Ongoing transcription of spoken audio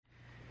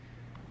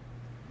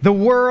The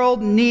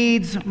world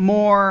needs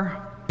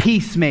more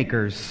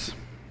peacemakers.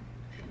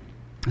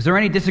 Is there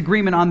any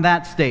disagreement on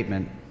that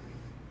statement?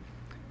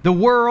 The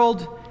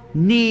world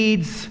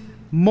needs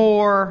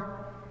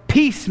more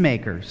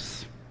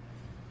peacemakers.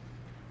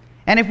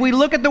 And if we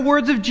look at the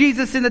words of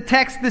Jesus in the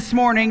text this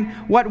morning,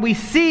 what we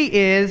see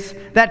is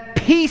that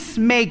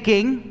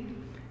peacemaking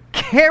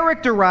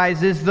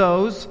characterizes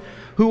those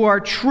who are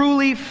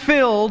truly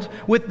filled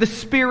with the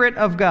Spirit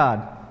of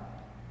God.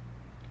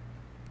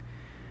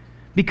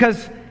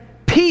 Because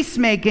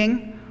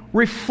peacemaking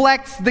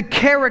reflects the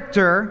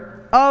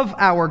character of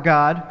our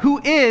God, who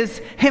is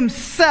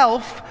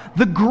himself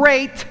the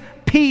great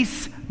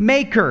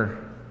peacemaker.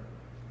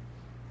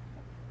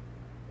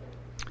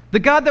 The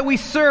God that we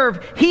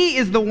serve, he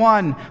is the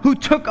one who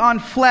took on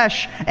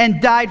flesh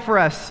and died for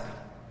us.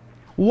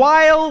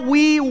 While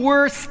we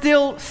were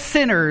still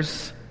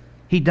sinners,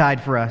 he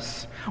died for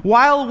us.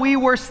 While we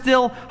were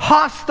still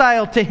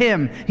hostile to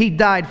him, he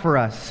died for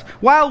us.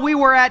 While we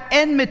were at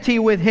enmity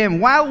with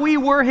him, while we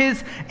were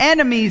his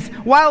enemies,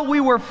 while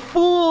we were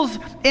fools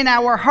in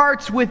our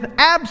hearts with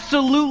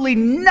absolutely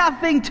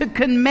nothing to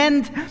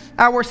commend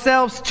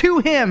ourselves to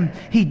him,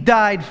 he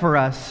died for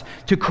us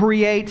to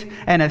create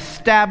and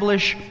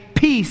establish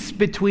peace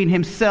between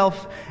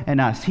himself and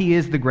us. He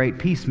is the great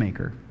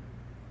peacemaker.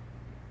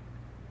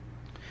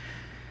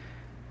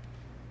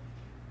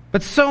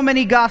 But so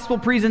many gospel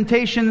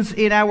presentations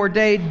in our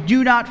day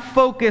do not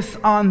focus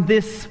on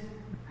this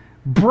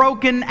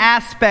broken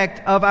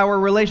aspect of our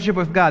relationship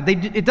with God. They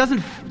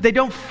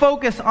don't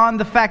focus on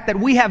the fact that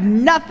we have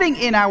nothing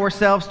in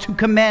ourselves to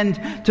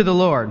commend to the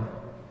Lord.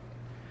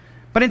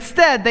 But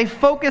instead, they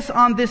focus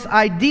on this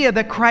idea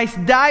that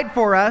Christ died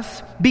for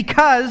us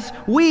because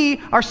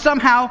we are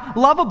somehow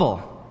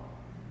lovable.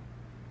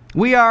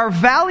 We are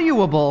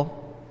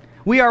valuable.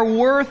 We are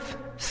worth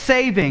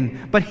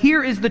saving. But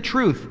here is the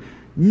truth.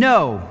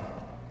 No.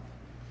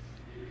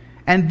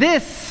 And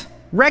this,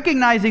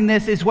 recognizing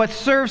this, is what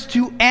serves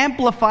to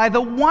amplify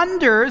the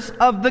wonders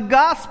of the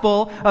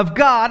gospel of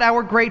God,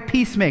 our great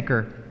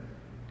peacemaker.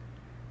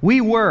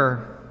 We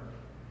are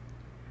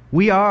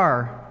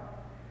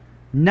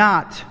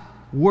not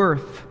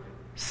worth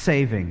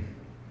saving.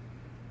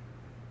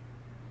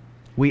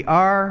 We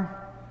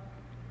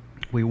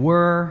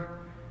were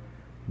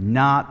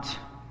not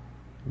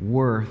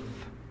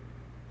worth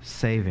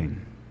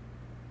saving.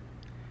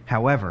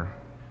 However,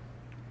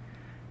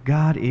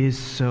 God is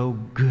so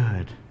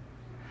good.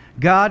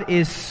 God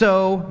is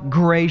so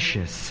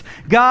gracious.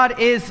 God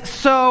is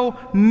so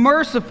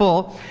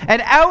merciful.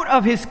 And out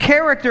of his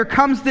character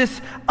comes this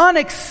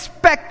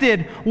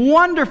unexpected,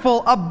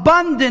 wonderful,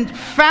 abundant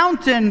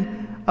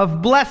fountain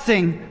of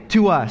blessing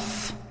to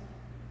us.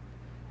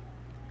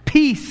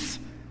 Peace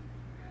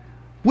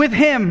with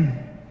him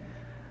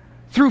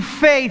through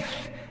faith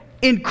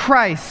in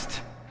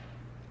Christ.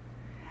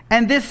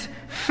 And this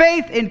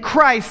faith in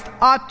Christ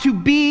ought to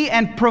be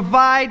and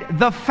provide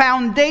the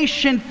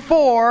foundation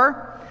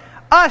for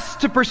us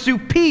to pursue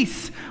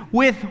peace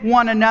with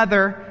one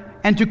another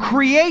and to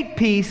create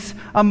peace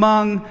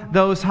among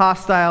those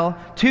hostile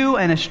to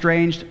and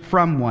estranged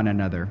from one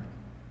another.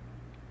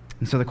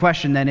 And so the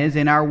question then is,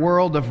 in our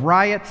world of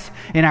riots,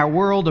 in our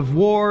world of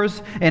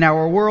wars, in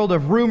our world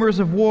of rumors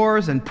of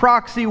wars and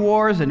proxy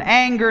wars and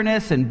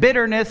angerness and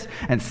bitterness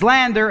and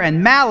slander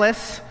and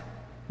malice,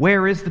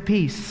 where is the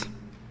peace?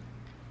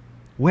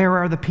 Where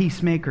are the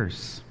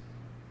peacemakers?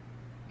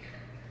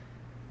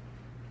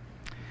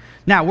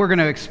 Now, we're going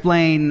to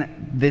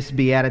explain this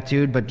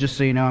beatitude, but just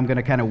so you know, I'm going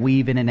to kind of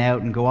weave in and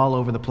out and go all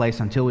over the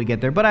place until we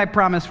get there. But I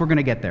promise we're going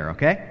to get there,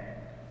 okay?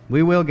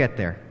 We will get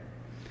there.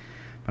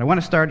 But I want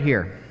to start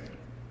here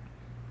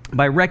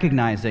by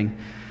recognizing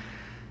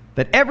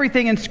that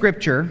everything in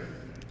Scripture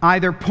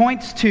either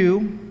points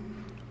to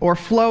or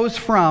flows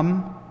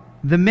from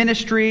the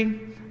ministry,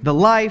 the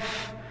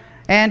life,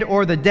 and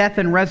or the death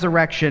and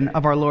resurrection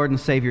of our Lord and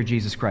Savior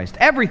Jesus Christ.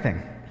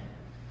 Everything.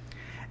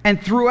 And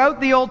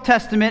throughout the Old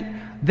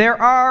Testament, there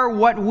are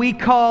what we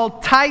call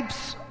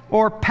types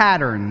or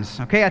patterns.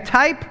 Okay, a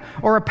type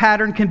or a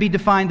pattern can be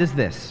defined as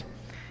this: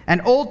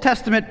 an Old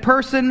Testament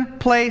person,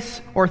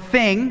 place, or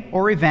thing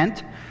or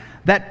event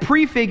that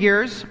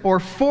prefigures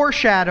or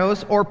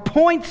foreshadows or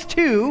points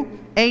to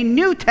a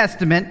New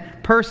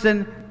Testament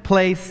person,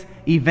 place,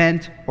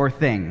 event, or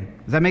thing.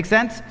 Does that make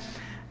sense?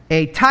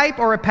 A type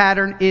or a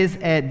pattern is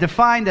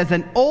defined as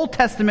an Old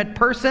Testament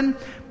person,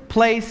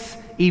 place,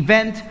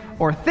 event,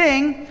 or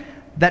thing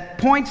that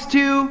points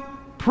to,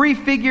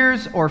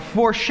 prefigures, or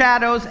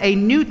foreshadows a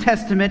New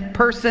Testament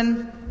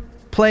person,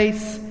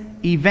 place,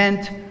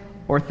 event,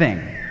 or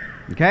thing.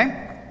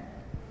 Okay?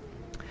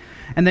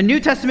 And the New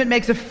Testament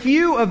makes a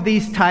few of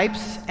these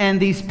types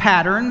and these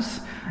patterns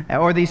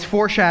or these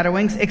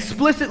foreshadowings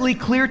explicitly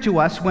clear to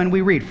us when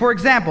we read. For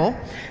example,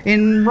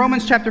 in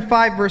Romans chapter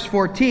 5, verse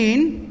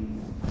 14,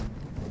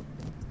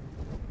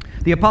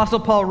 the Apostle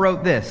Paul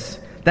wrote this,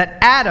 that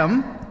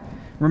Adam,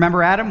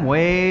 remember Adam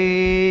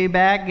way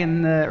back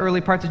in the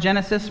early parts of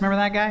Genesis? Remember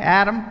that guy,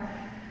 Adam?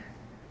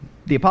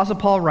 The Apostle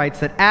Paul writes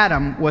that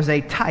Adam was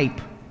a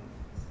type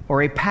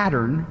or a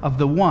pattern of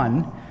the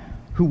one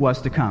who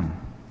was to come.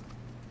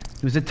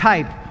 It was a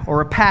type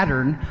or a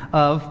pattern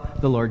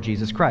of the Lord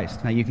Jesus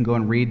Christ. Now you can go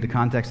and read the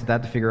context of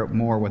that to figure out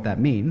more what that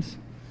means.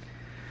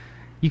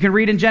 You can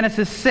read in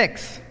Genesis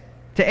 6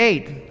 to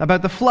 8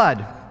 about the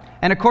flood.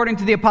 And according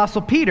to the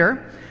Apostle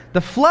Peter, the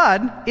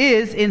flood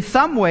is in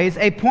some ways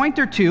a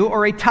pointer to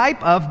or a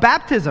type of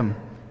baptism.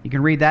 You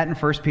can read that in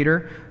 1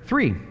 Peter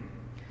 3.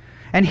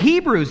 And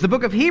Hebrews, the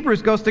book of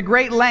Hebrews, goes to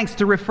great lengths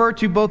to refer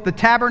to both the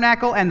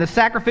tabernacle and the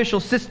sacrificial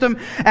system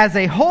as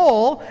a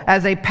whole,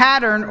 as a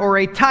pattern or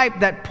a type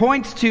that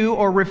points to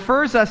or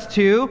refers us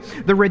to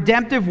the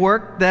redemptive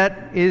work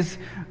that is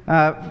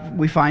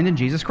we find in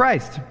Jesus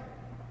Christ.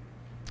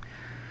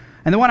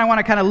 And the one I want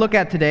to kind of look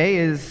at today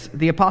is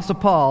the Apostle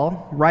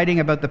Paul writing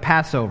about the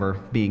Passover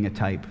being a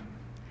type.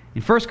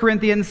 In 1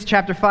 Corinthians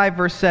chapter 5,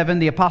 verse 7,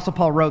 the Apostle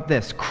Paul wrote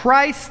this: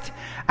 Christ,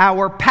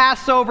 our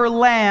Passover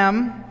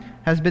lamb,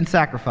 has been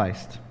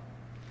sacrificed.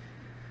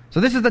 So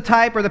this is the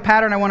type or the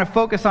pattern I want to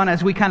focus on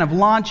as we kind of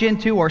launch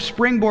into or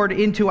springboard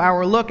into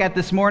our look at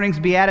this morning's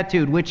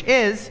Beatitude, which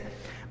is,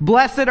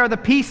 blessed are the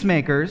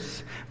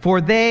peacemakers,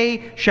 for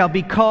they shall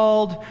be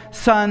called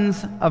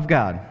sons of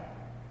God.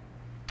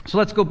 So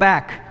let's go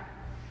back.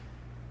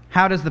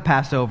 How does the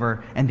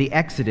Passover and the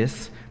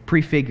Exodus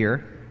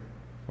prefigure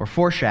or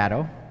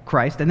foreshadow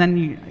Christ? And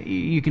then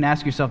you can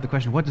ask yourself the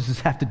question, what does this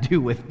have to do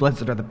with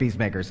blessed are the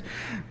peacemakers?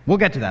 We'll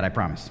get to that, I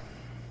promise.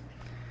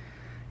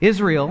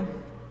 Israel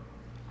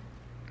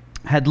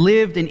had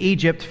lived in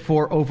Egypt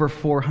for over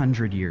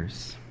 400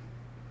 years.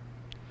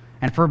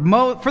 And for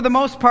the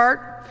most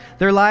part,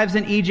 their lives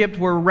in Egypt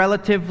were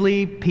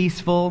relatively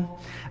peaceful.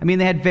 I mean,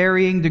 they had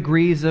varying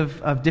degrees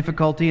of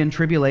difficulty and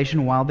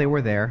tribulation while they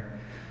were there.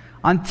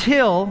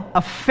 Until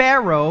a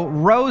Pharaoh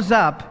rose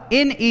up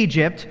in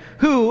Egypt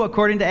who,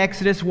 according to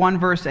Exodus 1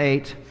 verse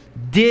 8,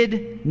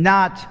 did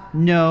not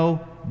know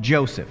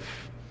Joseph.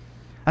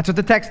 That's what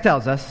the text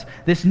tells us.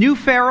 This new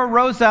Pharaoh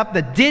rose up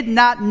that did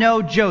not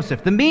know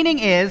Joseph. The meaning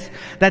is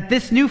that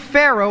this new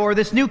Pharaoh or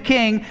this new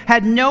king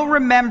had no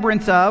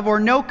remembrance of or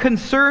no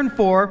concern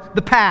for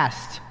the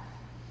past.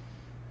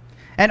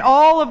 And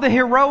all of the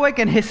heroic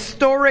and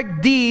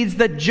historic deeds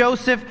that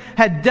Joseph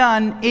had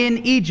done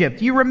in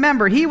Egypt. You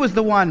remember, he was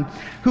the one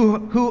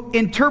who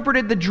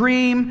interpreted the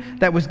dream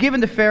that was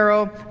given to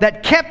Pharaoh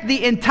that kept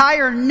the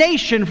entire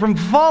nation from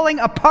falling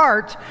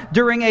apart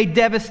during a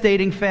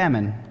devastating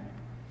famine.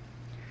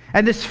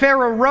 And this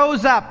Pharaoh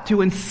rose up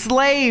to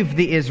enslave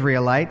the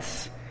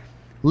Israelites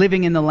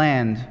living in the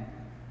land.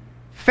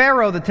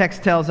 Pharaoh, the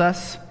text tells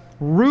us,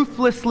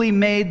 ruthlessly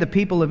made the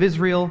people of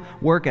Israel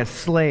work as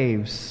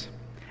slaves.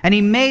 And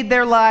he made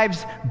their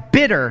lives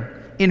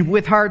bitter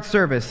with hard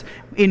service,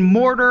 in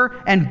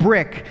mortar and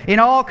brick, in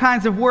all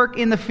kinds of work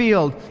in the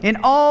field. In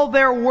all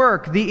their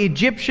work, the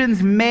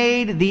Egyptians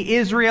made the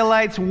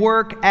Israelites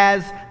work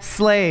as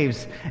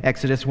slaves.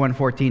 Exodus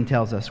 1:14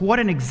 tells us. What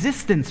an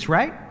existence,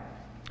 right?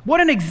 What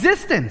an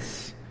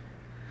existence!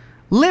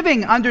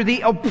 Living under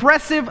the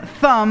oppressive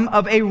thumb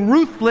of a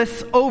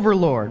ruthless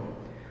overlord.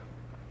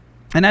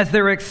 And as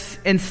their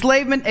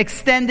enslavement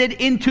extended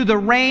into the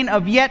reign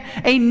of yet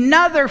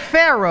another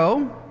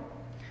Pharaoh,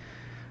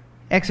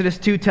 Exodus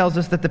 2 tells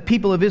us that the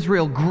people of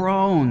Israel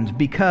groaned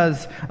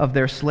because of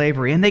their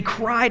slavery, and they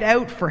cried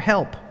out for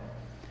help.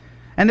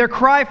 And their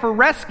cry for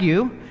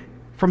rescue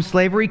from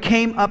slavery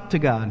came up to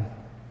God.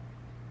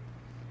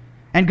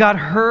 And God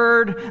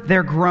heard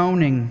their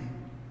groaning.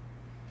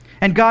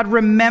 And God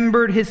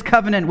remembered his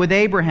covenant with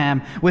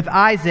Abraham, with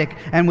Isaac,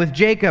 and with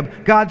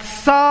Jacob. God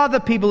saw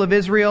the people of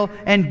Israel,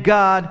 and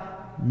God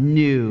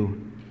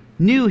knew.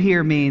 Knew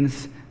here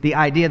means the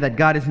idea that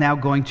God is now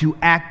going to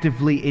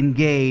actively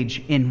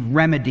engage in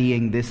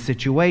remedying this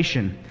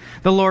situation.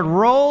 The Lord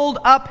rolled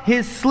up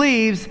his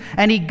sleeves,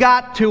 and he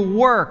got to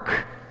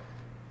work.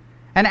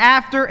 And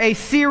after a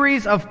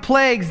series of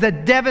plagues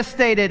that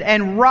devastated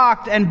and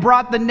rocked and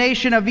brought the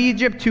nation of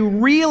Egypt to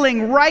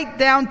reeling right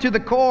down to the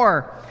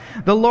core,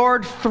 the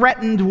Lord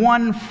threatened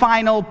one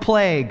final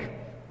plague: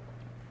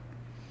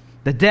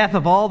 the death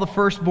of all the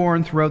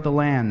firstborn throughout the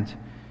land.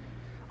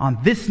 On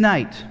this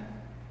night,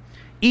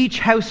 each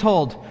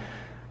household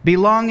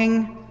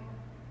belonging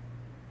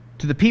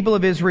to the people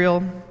of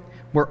Israel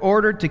were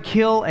ordered to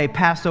kill a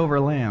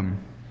Passover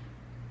lamb.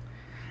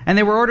 And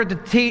they were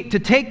ordered to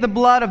take the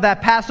blood of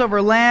that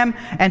Passover lamb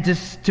and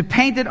to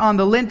paint it on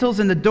the lintels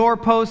and the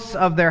doorposts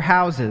of their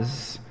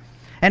houses.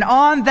 And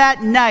on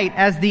that night,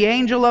 as the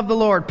angel of the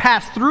Lord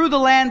passed through the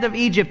land of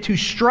Egypt to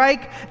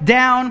strike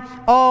down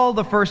all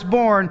the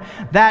firstborn,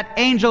 that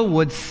angel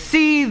would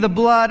see the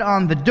blood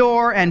on the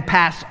door and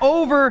pass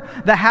over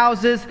the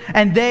houses,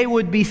 and they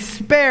would be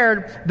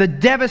spared the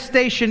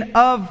devastation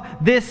of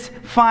this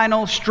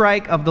final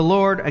strike of the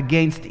Lord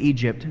against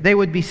Egypt. They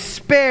would be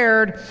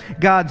spared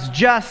God's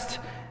just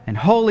and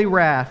holy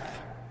wrath.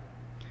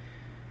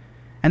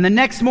 And the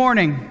next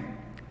morning,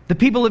 the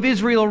people of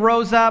Israel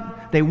rose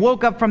up, they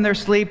woke up from their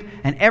sleep,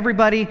 and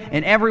everybody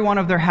in every one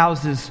of their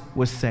houses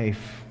was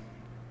safe.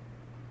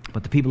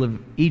 But the people of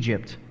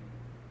Egypt,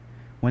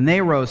 when they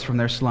rose from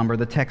their slumber,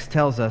 the text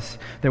tells us,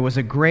 there was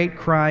a great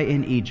cry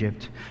in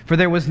Egypt, for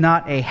there was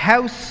not a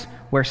house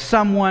where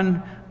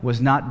someone was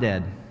not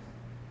dead.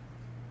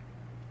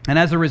 And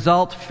as a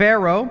result,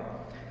 Pharaoh,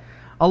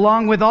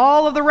 along with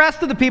all of the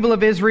rest of the people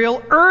of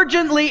Israel,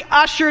 urgently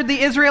ushered the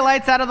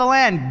Israelites out of the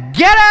land.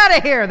 "Get out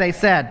of here," they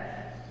said.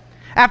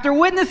 After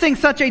witnessing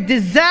such a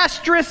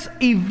disastrous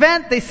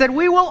event, they said,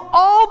 "We will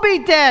all be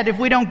dead if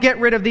we don't get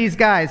rid of these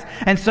guys."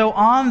 And so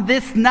on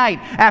this night,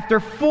 after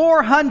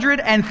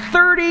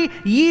 430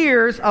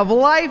 years of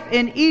life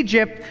in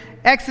Egypt,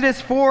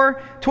 Exodus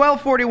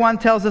 12:41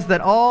 tells us that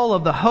all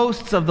of the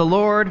hosts of the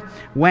Lord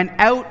went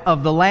out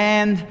of the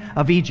land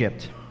of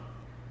Egypt.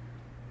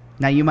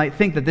 Now you might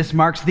think that this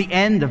marks the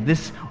end of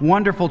this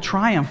wonderful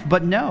triumph,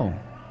 but no.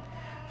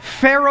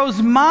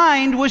 Pharaoh's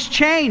mind was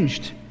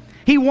changed.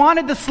 He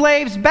wanted the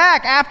slaves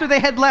back after they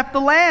had left the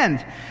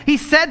land. He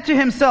said to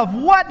himself,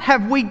 "What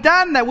have we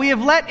done that we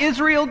have let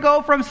Israel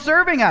go from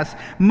serving us?"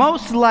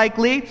 Most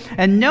likely,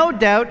 and no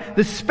doubt,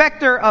 the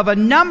specter of a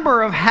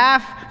number of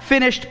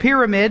half-finished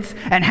pyramids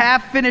and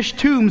half-finished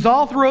tombs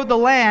all throughout the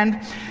land,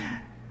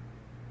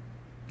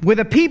 with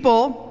a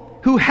people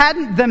who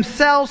hadn't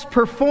themselves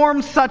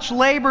performed such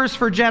labors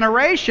for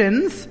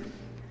generations,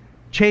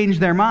 changed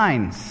their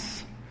minds.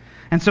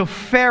 And so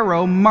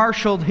Pharaoh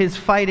marshaled his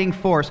fighting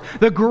force,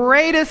 the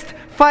greatest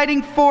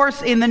fighting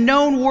force in the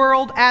known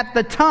world at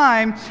the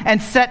time, and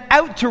set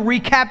out to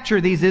recapture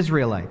these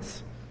Israelites.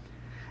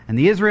 And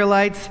the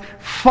Israelites,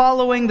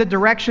 following the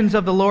directions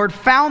of the Lord,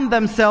 found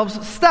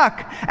themselves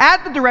stuck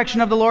at the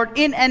direction of the Lord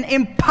in an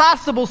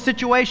impossible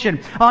situation.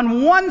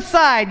 On one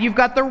side, you've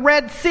got the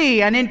Red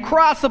Sea, an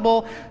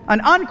uncrossable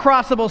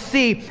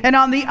sea. And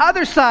on the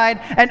other side,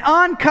 an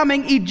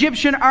oncoming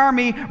Egyptian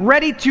army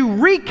ready to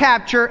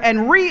recapture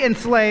and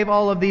re-enslave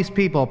all of these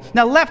people.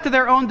 Now, left to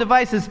their own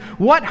devices,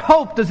 what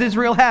hope does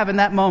Israel have in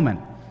that moment?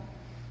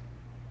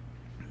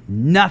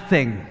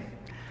 Nothing.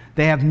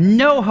 They have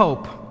no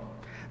hope.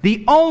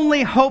 The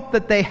only hope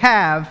that they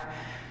have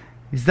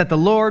is that the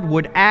Lord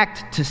would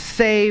act to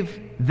save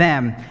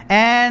them.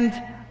 And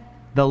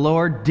the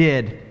Lord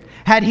did.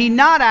 Had he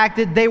not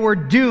acted, they were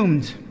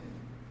doomed.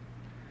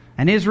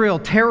 And Israel,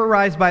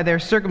 terrorized by their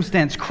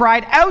circumstance,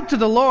 cried out to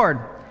the Lord,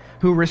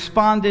 who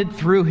responded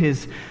through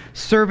his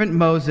servant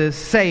Moses,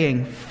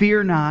 saying,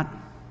 "Fear not,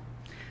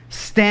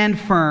 stand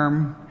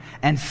firm,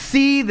 and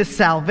see the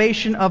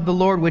salvation of the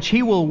Lord, which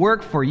he will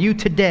work for you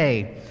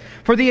today.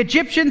 For the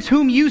Egyptians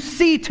whom you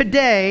see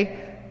today,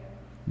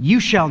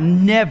 you shall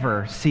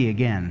never see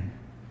again.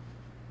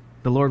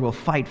 The Lord will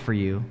fight for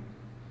you,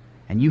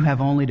 and you have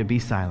only to be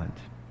silent."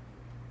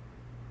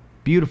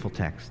 Beautiful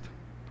text.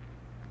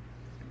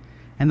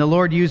 And the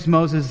Lord used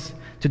Moses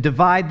to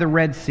divide the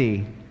Red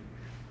Sea.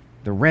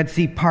 The Red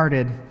Sea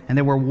parted, and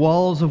there were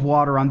walls of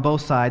water on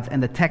both sides,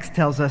 and the text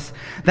tells us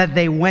that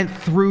they went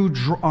through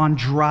on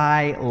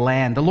dry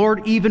land. The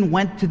Lord even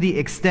went to the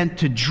extent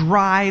to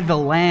dry the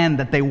land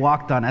that they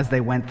walked on as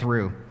they went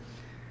through.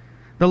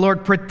 The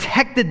Lord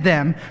protected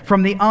them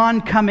from the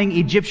oncoming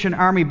Egyptian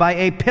army by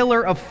a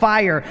pillar of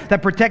fire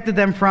that protected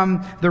them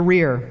from the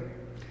rear.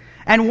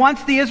 And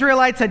once the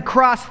Israelites had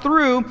crossed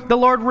through, the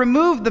Lord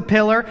removed the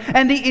pillar,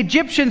 and the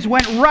Egyptians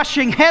went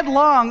rushing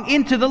headlong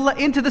into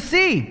the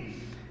sea.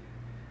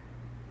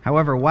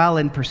 However, while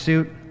in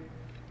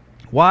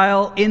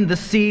the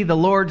sea, the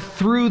Lord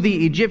threw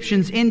the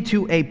Egyptians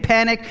into a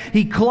panic.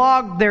 He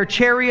clogged their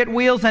chariot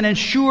wheels and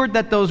ensured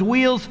that those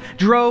wheels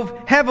drove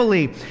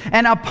heavily.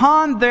 And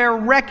upon their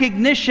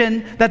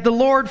recognition that the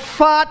Lord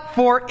fought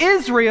for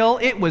Israel,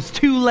 it was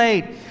too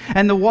late.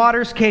 And the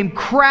waters came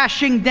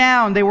crashing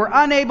down. They were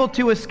unable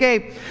to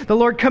escape. The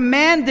Lord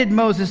commanded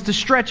Moses to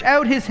stretch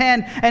out his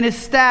hand and his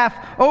staff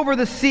over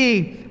the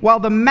sea, while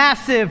the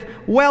massive,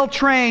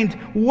 well-trained,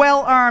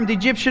 well-armed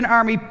Egyptian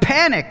army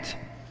panicked.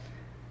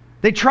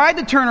 They tried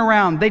to turn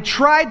around. They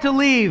tried to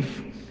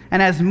leave.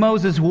 And as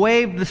Moses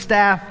waved the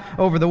staff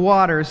over the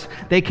waters,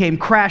 they came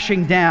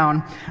crashing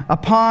down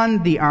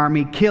upon the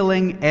army,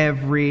 killing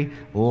every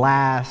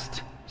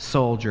last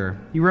soldier.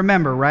 You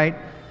remember, right?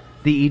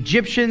 The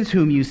Egyptians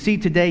whom you see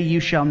today, you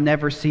shall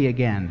never see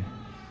again.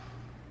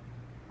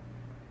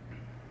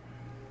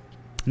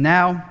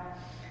 Now,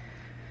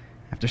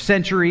 after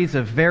centuries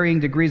of varying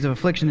degrees of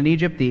affliction in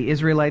Egypt, the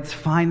Israelites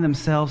find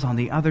themselves on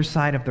the other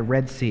side of the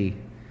Red Sea,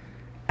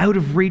 out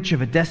of reach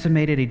of a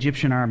decimated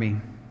Egyptian army,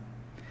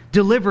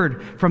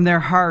 delivered from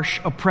their harsh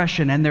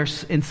oppression and their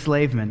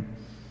enslavement.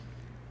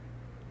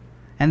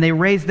 And they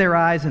raised their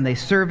eyes and they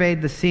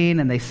surveyed the scene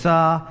and they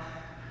saw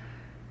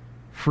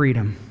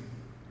freedom.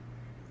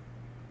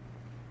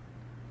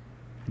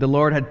 The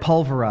Lord had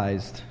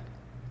pulverized,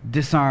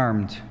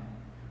 disarmed,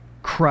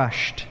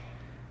 crushed,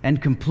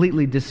 and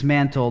completely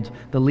dismantled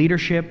the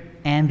leadership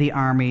and the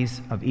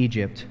armies of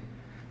Egypt.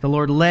 The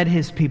Lord led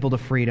his people to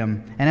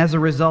freedom, and as a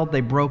result,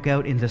 they broke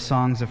out into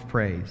songs of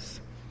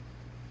praise.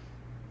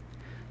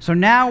 So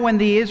now when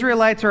the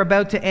Israelites are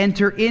about to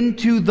enter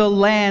into the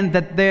land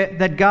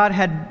that God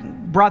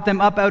had brought them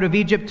up out of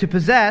Egypt to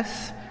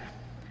possess,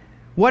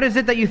 what is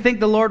it that you think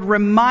the Lord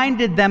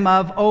reminded them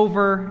of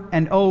over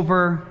and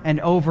over and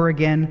over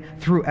again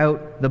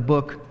throughout the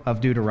book of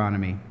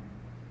Deuteronomy?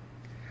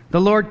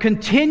 The Lord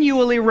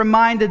continually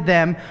reminded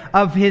them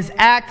of his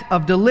act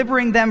of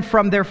delivering them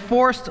from their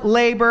forced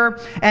labor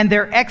and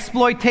their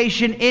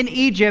exploitation in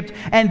Egypt,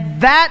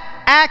 and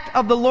that act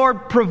of the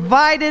Lord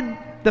provided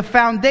the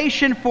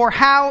foundation for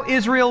how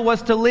Israel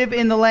was to live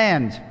in the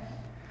land,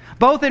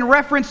 both in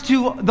reference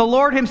to the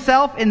Lord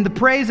himself in the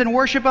praise and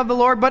worship of the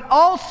Lord, but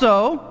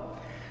also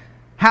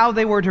how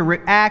they were to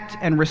react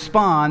and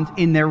respond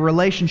in their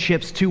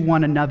relationships to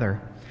one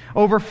another.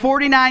 Over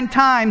 49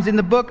 times in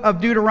the book of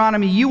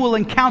Deuteronomy, you will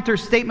encounter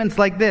statements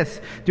like this.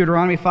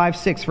 Deuteronomy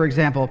 5:6, for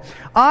example.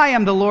 I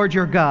am the Lord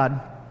your God,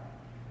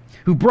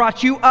 who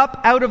brought you up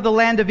out of the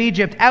land of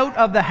Egypt, out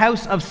of the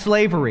house of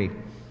slavery.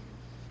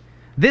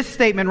 This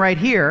statement right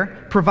here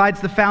provides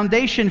the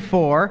foundation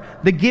for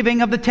the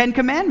giving of the Ten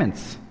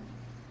Commandments.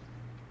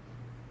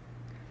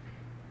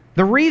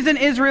 The reason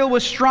Israel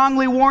was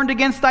strongly warned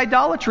against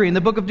idolatry in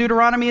the book of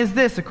Deuteronomy is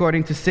this,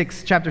 according to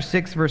chapter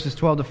 6, verses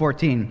 12 to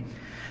 14.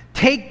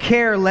 Take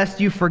care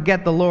lest you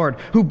forget the Lord,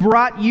 who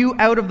brought you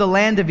out of the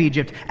land of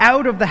Egypt,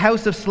 out of the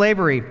house of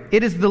slavery.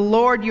 It is the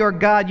Lord your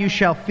God you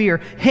shall fear.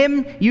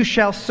 Him you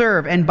shall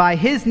serve, and by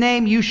his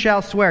name you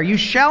shall swear. You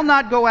shall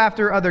not go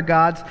after other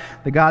gods,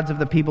 the gods of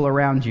the people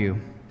around you.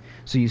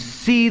 So you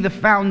see the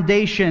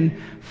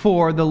foundation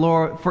for the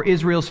Lord, for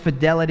Israel's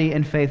fidelity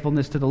and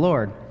faithfulness to the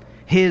Lord,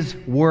 his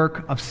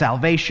work of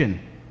salvation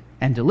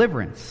and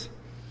deliverance.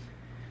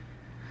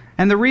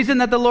 And the reason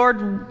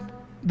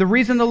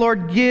the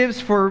Lord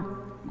gives for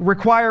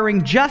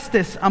requiring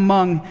justice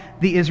among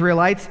the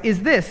Israelites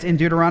is this in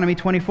Deuteronomy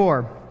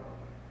 24.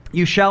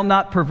 You shall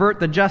not pervert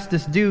the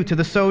justice due to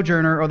the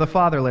sojourner or the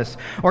fatherless,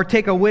 or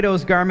take a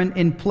widow's garment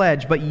in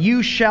pledge, but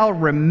you shall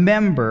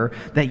remember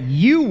that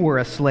you were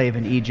a slave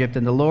in Egypt,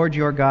 and the Lord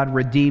your God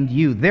redeemed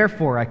you.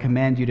 Therefore, I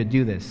command you to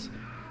do this.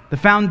 The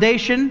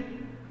foundation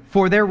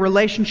for their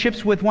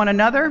relationships with one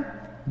another,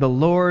 the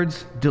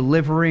Lord's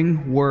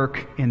delivering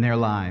work in their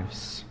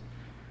lives.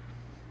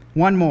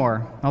 One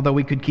more, although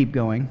we could keep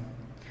going.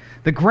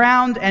 The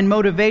ground and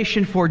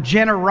motivation for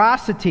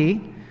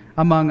generosity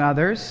among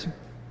others,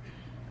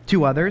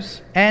 to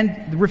others,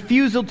 and the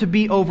refusal to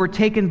be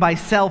overtaken by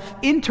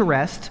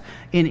self-interest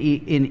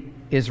in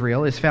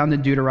Israel is found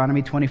in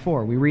Deuteronomy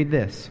 24. We read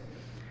this.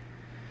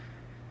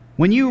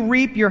 When you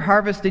reap your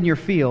harvest in your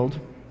field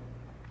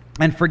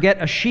and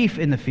forget a sheaf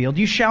in the field,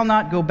 you shall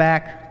not go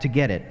back to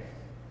get it.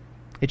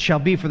 It shall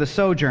be for the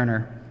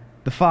sojourner,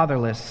 the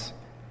fatherless,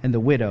 and the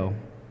widow,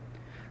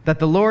 that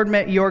the Lord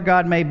your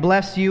God may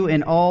bless you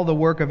in all the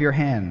work of your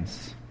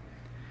hands.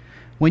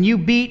 When you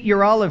beat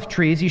your olive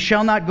trees, you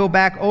shall not go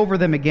back over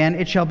them again.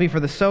 It shall be for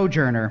the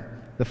sojourner,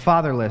 the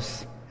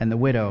fatherless, and the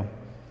widow.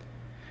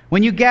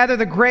 When you gather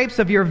the grapes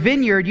of your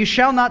vineyard, you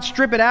shall not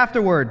strip it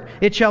afterward.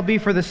 It shall be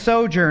for the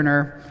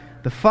sojourner,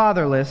 the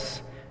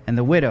fatherless, and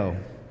the widow.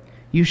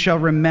 You shall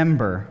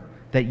remember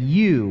that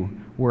you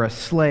were a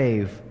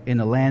slave in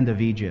the land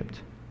of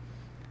Egypt.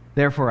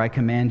 Therefore, I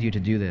command you to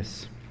do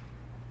this.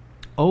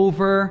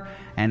 Over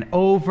and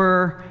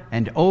over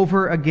and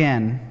over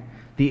again,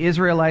 the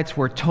Israelites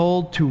were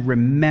told to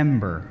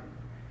remember.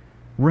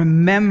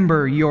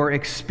 Remember your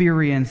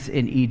experience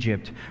in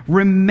Egypt.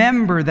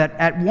 Remember that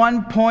at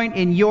one point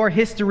in your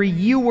history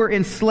you were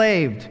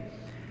enslaved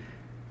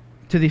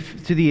to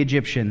the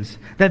Egyptians,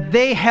 that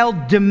they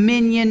held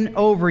dominion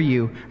over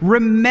you.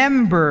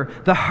 Remember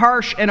the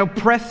harsh and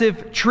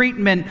oppressive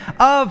treatment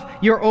of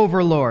your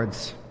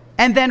overlords.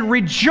 And then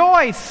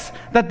rejoice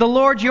that the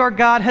Lord your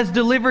God has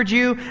delivered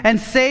you and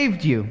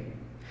saved you.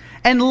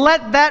 And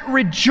let that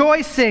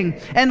rejoicing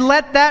and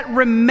let that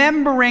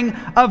remembering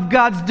of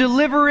God's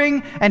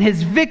delivering and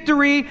his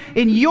victory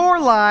in your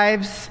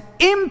lives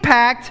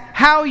impact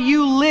how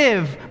you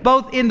live,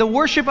 both in the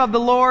worship of the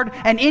Lord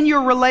and in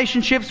your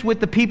relationships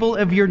with the people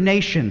of your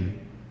nation.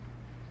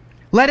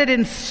 Let it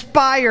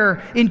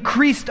inspire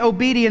increased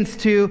obedience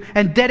to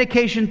and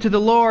dedication to the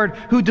Lord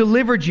who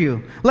delivered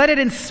you. Let it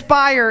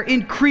inspire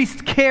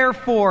increased care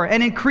for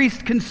and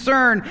increased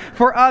concern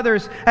for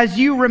others as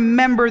you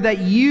remember that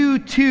you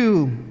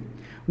too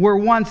were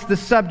once the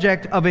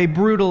subject of a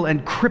brutal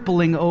and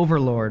crippling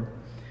overlord.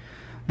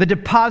 The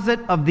deposit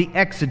of the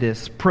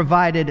Exodus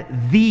provided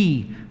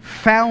the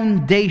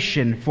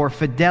foundation for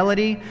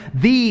fidelity,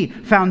 the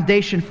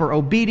foundation for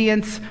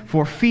obedience,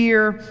 for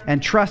fear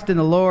and trust in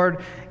the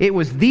Lord. It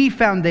was the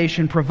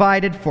foundation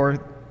provided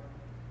for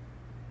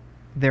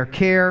their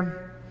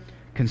care,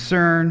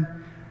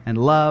 concern, and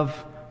love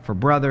for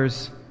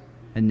brothers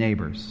and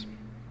neighbors.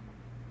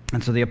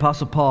 And so the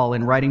Apostle Paul,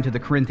 in writing to the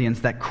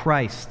Corinthians that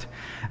Christ,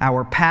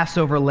 our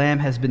Passover lamb,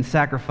 has been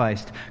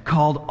sacrificed,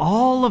 called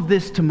all of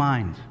this to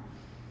mind.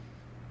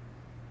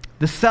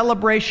 The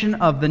celebration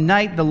of the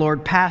night the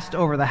Lord passed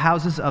over the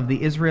houses of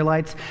the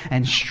Israelites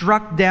and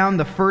struck down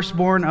the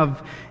firstborn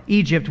of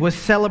Egypt was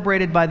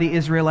celebrated by the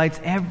Israelites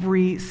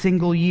every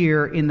single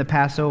year in the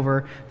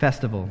Passover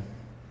festival.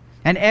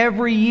 And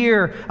every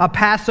year a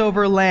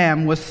Passover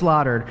lamb was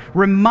slaughtered,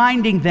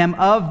 reminding them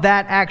of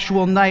that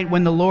actual night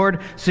when the Lord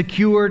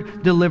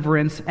secured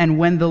deliverance, and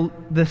when the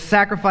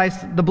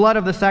blood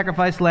of the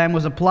sacrificed lamb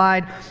was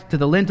applied to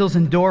the lintels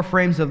and door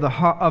frames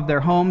of their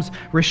homes,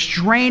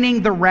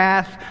 restraining the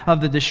wrath of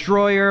the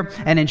destroyer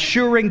and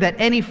ensuring that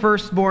any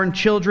firstborn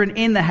children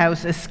in the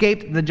house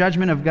escaped the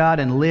judgment of God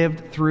and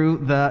lived through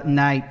the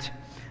night.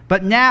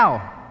 But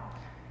now,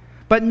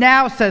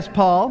 says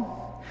Paul,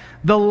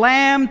 the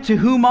Lamb to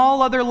whom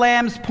all other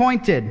lambs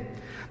pointed,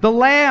 the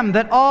Lamb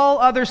that all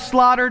other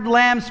slaughtered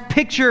lambs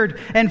pictured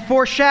and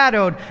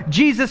foreshadowed,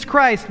 Jesus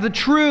Christ, the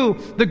true,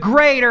 the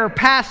greater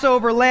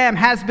Passover Lamb,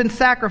 has been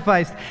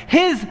sacrificed.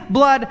 His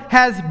blood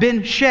has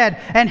been shed,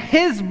 and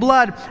His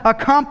blood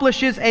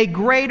accomplishes a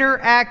greater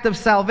act of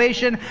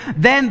salvation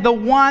than the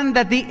one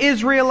that the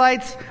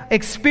Israelites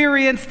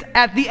experienced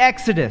at the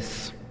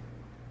Exodus.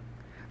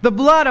 The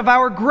blood of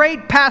our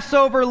great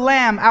Passover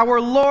Lamb,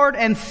 our Lord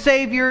and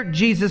Savior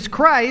Jesus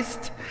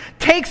Christ,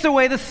 takes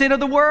away the sin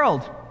of the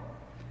world.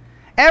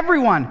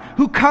 Everyone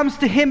who comes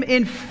to Him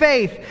in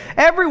faith,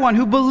 everyone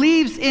who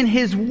believes in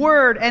His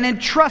word and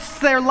entrusts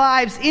their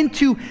lives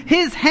into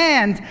His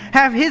hand,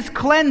 have His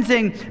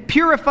cleansing,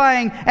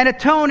 purifying, and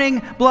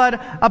atoning blood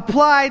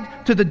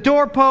applied to the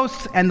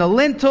doorposts and the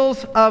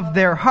lintels of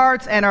their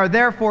hearts, and are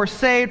therefore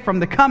saved from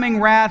the coming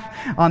wrath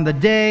on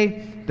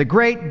the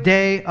great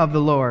day of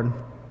the Lord.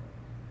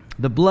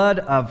 The blood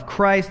of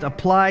Christ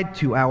applied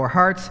to our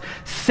hearts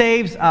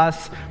saves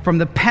us from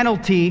the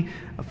penalty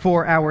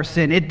for our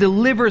sin. It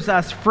delivers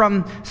us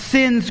from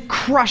sin's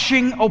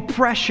crushing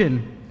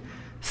oppression.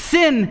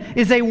 Sin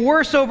is a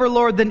worse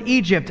overlord than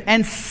Egypt,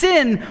 and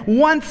sin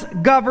once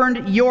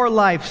governed your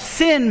life.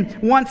 Sin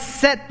once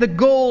set the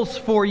goals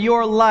for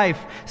your life.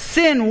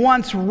 Sin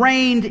once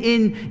reigned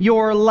in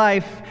your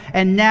life.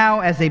 And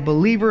now, as a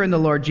believer in the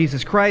Lord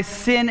Jesus Christ,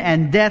 sin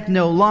and death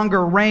no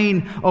longer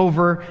reign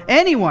over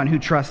anyone who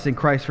trusts in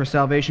Christ for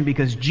salvation,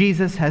 because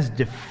Jesus has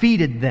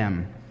defeated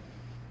them.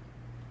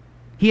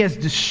 He has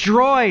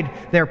destroyed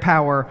their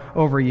power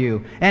over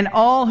you. And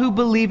all who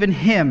believe in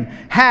Him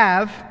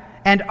have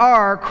and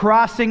are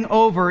crossing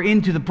over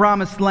into the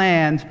promised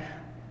land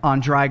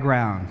on dry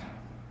ground.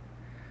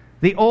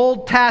 The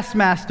old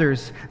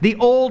taskmasters, the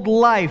old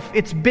life,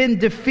 it's been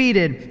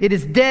defeated. It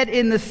is dead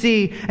in the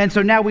sea. And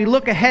so now we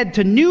look ahead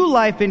to new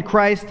life in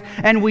Christ,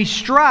 and we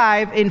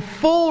strive in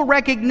full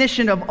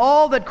recognition of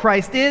all that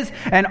Christ is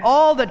and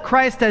all that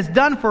Christ has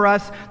done for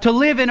us to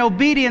live in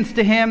obedience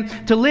to Him,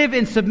 to live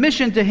in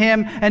submission to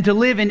Him, and to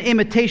live in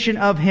imitation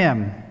of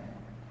Him.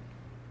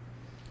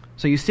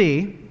 So you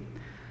see,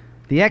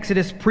 the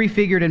Exodus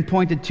prefigured and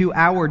pointed to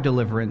our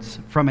deliverance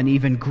from an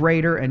even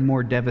greater and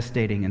more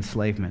devastating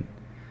enslavement,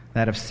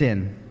 that of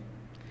sin.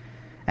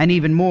 And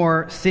even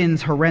more,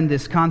 sin's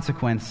horrendous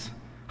consequence: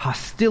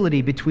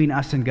 hostility between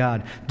us and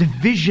God,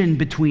 division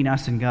between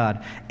us and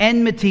God,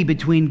 enmity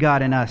between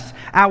God and us,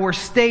 our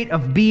state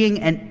of being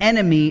an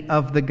enemy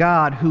of the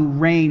God who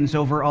reigns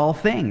over all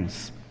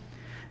things.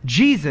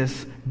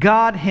 Jesus,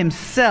 God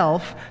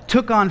Himself,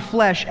 took on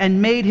flesh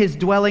and made His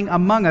dwelling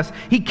among us.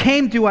 He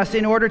came to us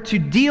in order to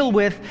deal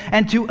with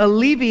and to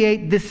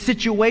alleviate this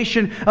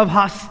situation of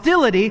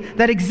hostility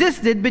that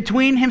existed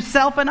between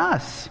Himself and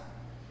us.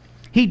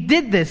 He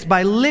did this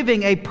by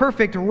living a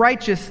perfect,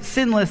 righteous,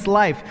 sinless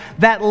life,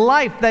 that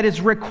life that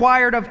is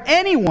required of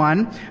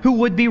anyone who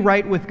would be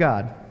right with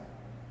God.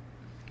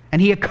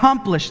 And He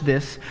accomplished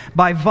this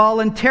by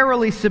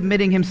voluntarily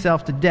submitting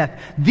Himself to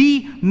death,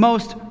 the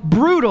most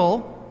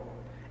brutal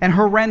and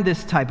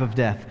horrendous type of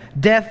death.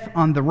 Death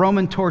on the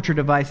Roman torture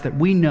device that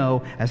we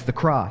know as the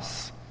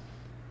cross.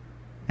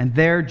 And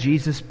there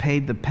Jesus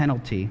paid the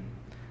penalty.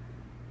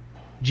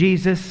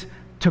 Jesus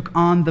took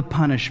on the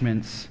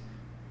punishments.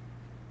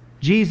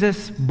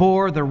 Jesus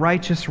bore the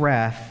righteous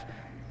wrath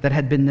that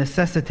had been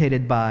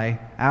necessitated by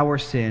our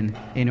sin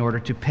in order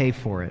to pay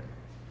for it.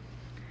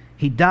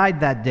 He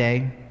died that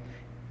day,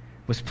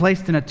 was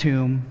placed in a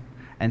tomb,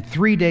 and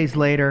 3 days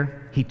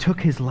later, He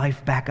took His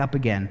life back up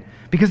again,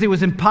 because it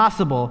was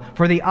impossible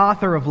for the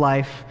author of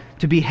life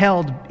to be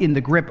held in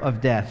the grip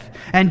of death.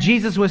 And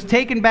Jesus was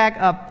taken back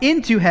up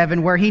into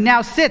heaven, where He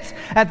now sits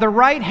at the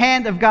right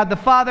hand of God the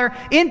Father,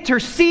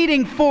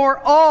 interceding for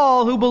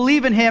all who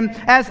believe in Him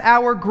as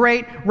our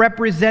great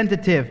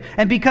representative.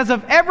 And because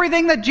of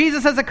everything that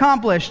Jesus has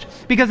accomplished,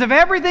 because of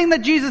everything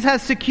that Jesus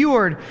has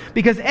secured,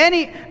 because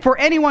for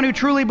anyone who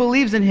truly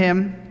believes in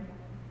Him,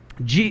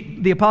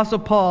 the Apostle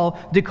Paul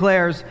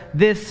declares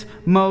this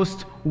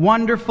most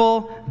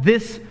wonderful,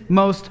 this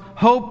most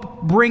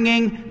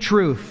hope-bringing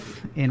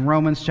truth in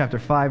Romans chapter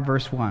 5,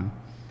 verse 1.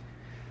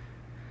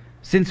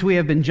 Since we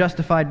have been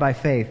justified by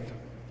faith,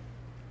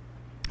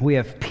 we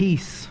have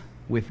peace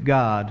with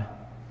God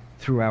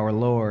through our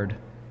Lord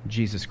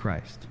Jesus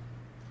Christ.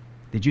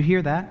 Did you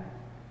hear that?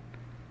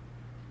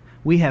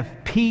 We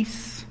have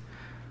peace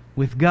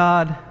with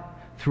God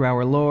through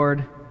our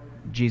Lord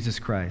Jesus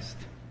Christ.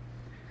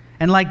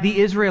 And like the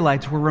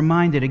Israelites, we're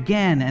reminded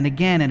again and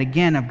again and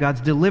again of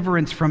God's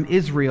deliverance from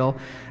Israel,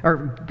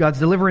 or God's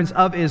deliverance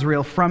of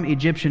Israel from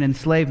Egyptian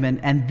enslavement,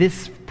 and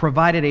this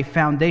provided a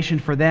foundation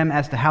for them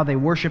as to how they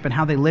worship and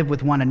how they live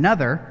with one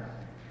another.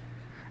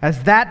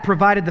 As that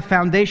provided the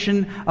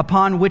foundation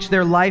upon which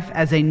their life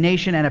as a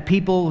nation and a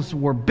people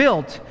were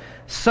built,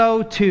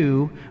 so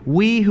too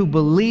we who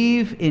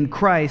believe in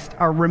Christ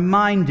are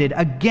reminded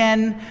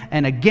again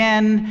and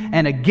again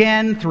and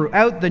again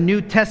throughout the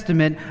New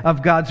Testament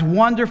of God's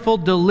wonderful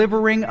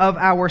delivering of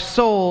our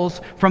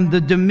souls from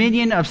the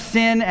dominion of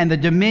sin and the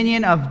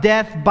dominion of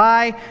death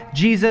by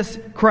Jesus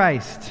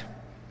Christ.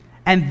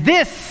 And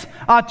this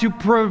ought to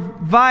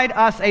provide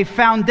us a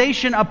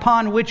foundation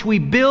upon which we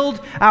build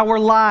our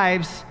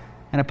lives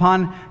and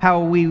upon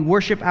how we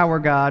worship our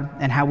God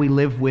and how we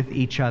live with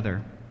each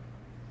other.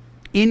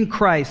 In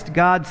Christ,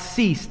 God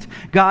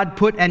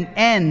put an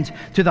end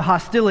to the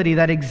hostility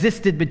that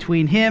existed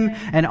between Him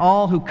and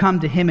all who come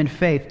to Him in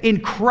faith.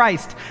 In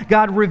Christ,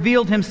 God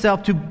revealed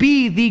Himself to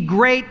be the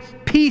great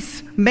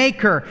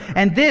peacemaker.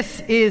 And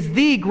this is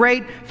the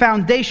great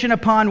foundation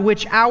upon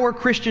which our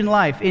Christian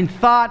life, in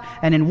thought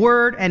and in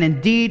word and in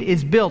deed,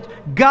 is built.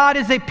 God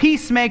is a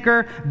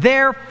peacemaker,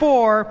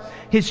 therefore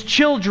His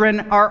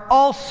children are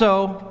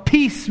also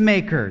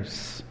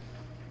peacemakers.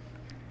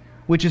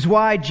 Which is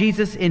why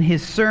Jesus in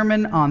His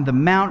Sermon on the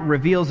Mount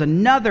reveals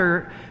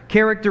another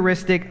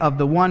characteristic of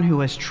the one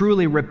who has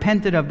truly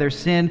repented of their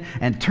sin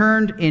and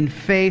turned in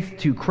faith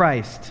to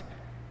Christ.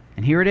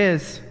 And here it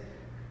is: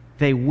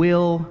 they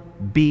will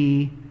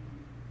be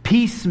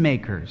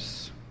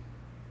peacemakers.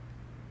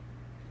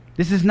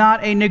 This is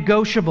not a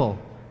negotiable.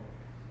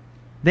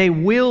 They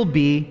will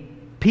be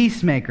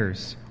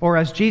peacemakers. Or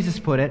as Jesus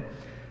put it,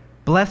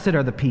 blessed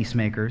are the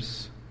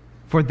peacemakers,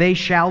 for they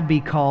shall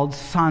be called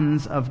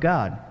sons of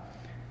God.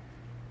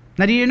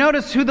 Now, do you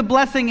notice who the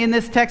blessing in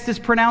this text is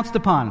pronounced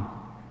upon?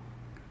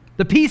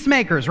 The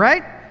peacemakers,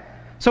 right?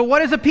 So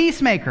what is a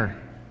peacemaker?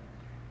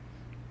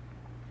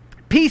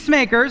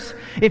 Peacemakers,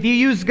 if you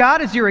use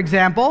God as your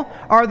example,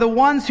 are the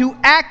ones who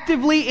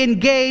actively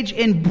engage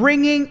in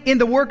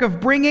the work of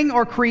bringing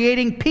or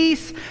creating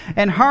peace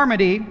and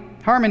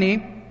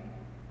harmony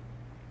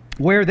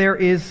where there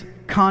is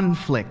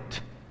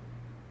conflict.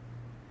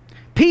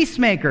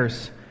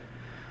 Peacemakers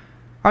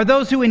are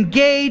those who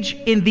engage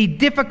in the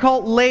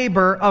difficult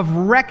labor of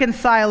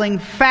reconciling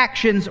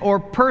factions or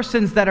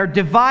persons that are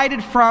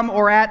divided from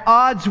or at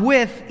odds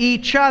with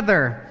each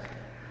other.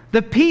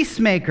 The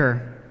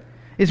peacemaker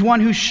is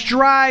one who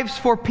strives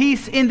for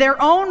peace in their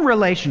own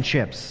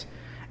relationships,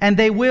 and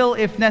they will,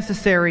 if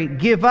necessary,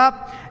 give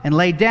up and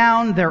lay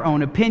down their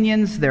own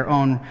opinions, their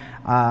own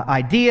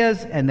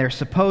ideas, and their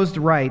supposed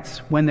rights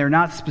when they're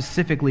not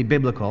specifically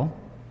biblical,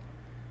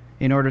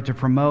 in order to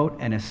promote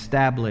and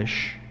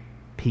establish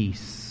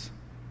peace.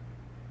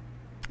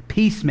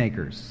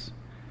 Peacemakers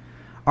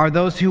are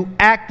those who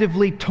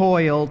actively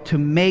toil to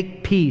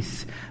make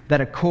peace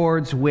that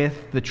accords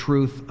with the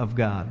truth of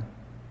God.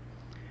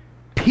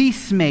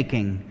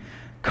 Peacemaking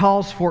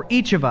calls for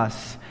each of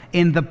us,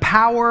 in the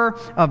power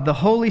of the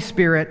Holy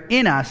Spirit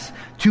in us,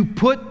 to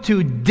put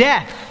to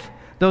death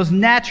those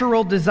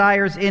natural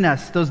desires in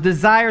us, those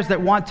desires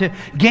that want to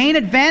gain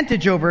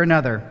advantage over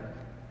another,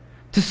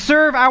 to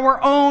serve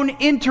our own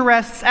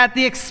interests at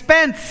the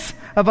expense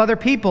of other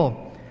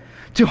people,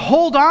 to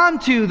hold on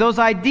to those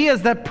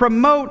ideas that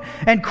promote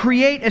and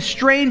create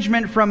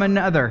estrangement from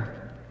another.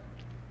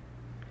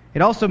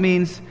 It also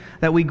means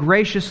that we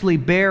graciously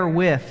bear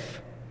with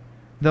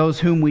those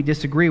whom we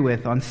disagree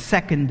with on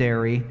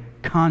secondary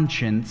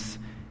conscience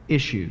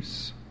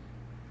issues.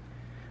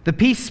 The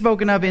peace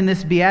spoken of in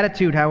this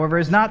Beatitude, however,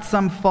 is not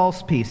some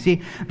false peace.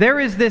 See, there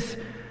is this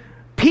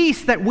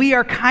peace that we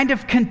are kind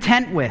of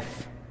content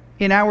with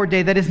in our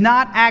day that is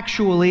not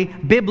actually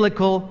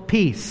biblical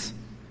peace.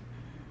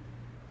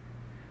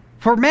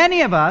 For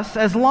many of us,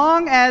 as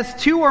long as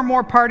two or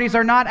more parties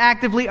are not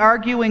actively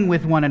arguing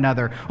with one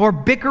another, or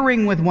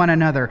bickering with one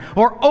another,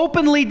 or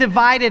openly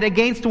divided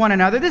against one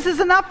another, this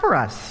is enough for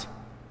us.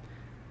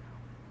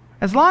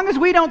 As long as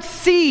we don't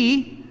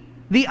see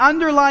the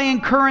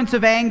underlying currents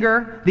of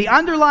anger, the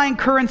underlying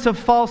currents of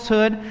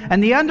falsehood,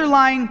 and the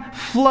underlying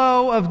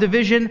flow of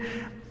division,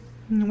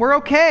 we're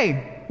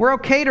okay. We're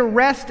okay to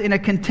rest in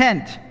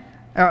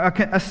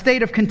a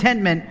state of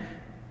contentment,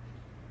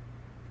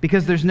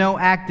 because there's no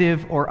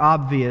active or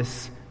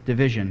obvious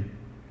division.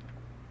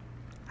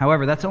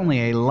 However, that's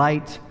only a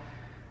light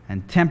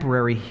and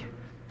temporary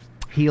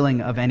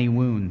healing of any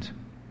wound.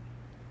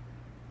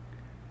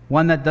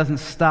 One that doesn't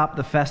stop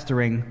the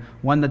festering,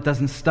 one that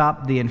doesn't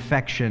stop the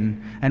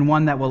infection, and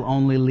one that will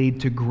only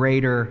lead to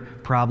greater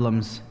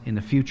problems in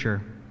the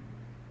future.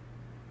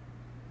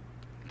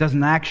 It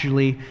doesn't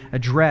actually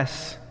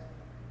address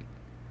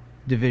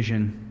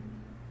division.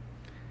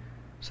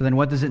 So then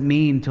what does it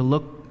mean to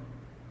look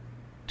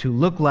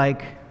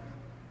like?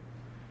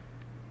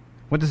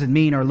 What does it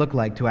mean or look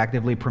like to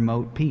actively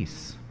promote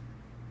peace?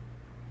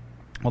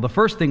 Well, the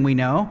first thing we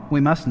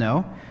must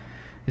know,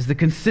 is the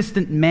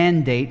consistent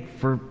mandate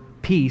for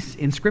peace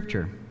in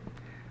Scripture.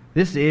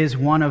 This is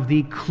one of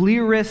the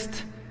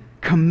clearest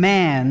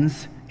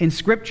commands in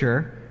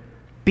Scripture.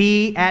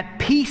 Be at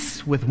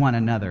peace with one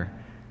another.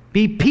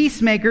 Be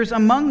peacemakers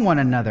among one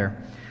another.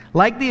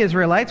 Like the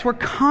Israelites, we're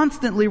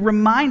constantly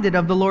reminded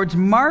of the Lord's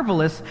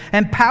marvelous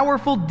and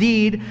powerful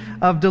deed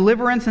of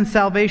deliverance and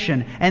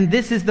salvation. And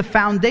this is the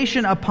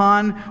foundation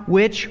upon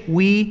which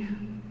we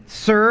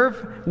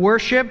serve,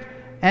 worship,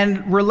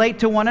 and relate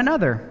to one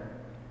another.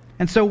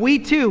 And so we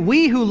too,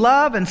 we who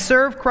love and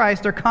serve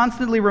Christ, are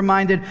constantly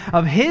reminded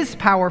of His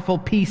powerful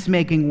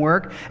peacemaking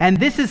work. And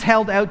this is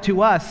held out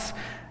to us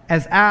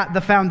as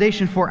the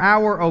foundation for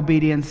our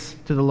obedience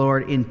to the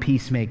Lord in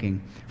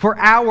peacemaking. For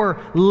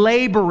our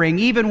laboring,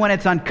 even when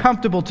it's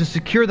uncomfortable, to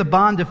secure the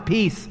bond of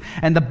peace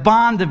and the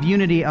bond of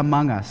unity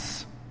among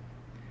us.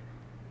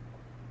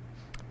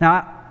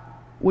 Now,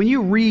 when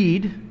you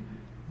read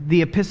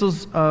the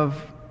epistles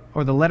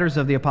or the letters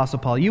of the Apostle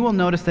Paul, you will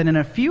notice that in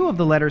a few of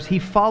the letters, he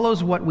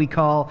follows what we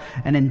call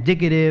an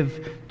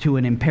indicative to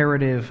an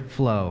imperative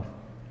flow.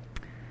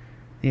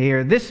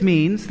 Here, this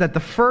means that the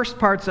first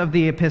parts of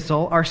the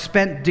epistle are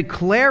spent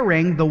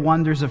declaring the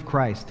wonders of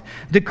Christ,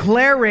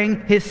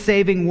 declaring His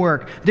saving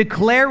work,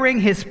 declaring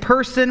His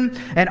person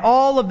and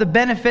all of the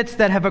benefits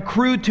that have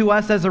accrued to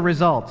us as a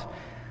result.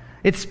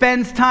 It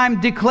spends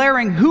time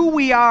declaring who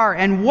we are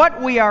and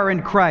what we are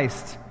in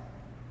Christ.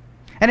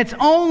 And it's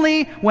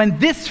only when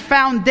this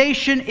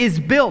foundation is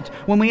built,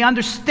 when we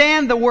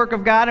understand the work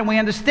of God and we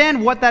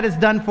understand what that has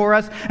done for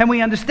us, and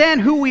we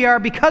understand who we are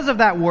because of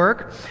that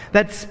work,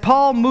 that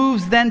Paul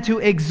moves then to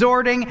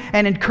exhorting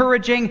and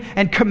encouraging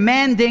and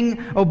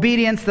commanding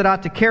obedience that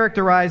ought to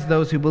characterize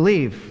those who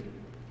believe.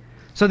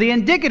 So the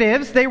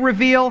indicatives, they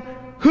reveal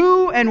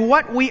who and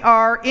what we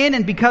are in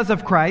and because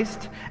of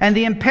Christ, and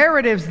the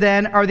imperatives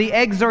then are the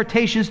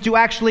exhortations to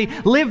actually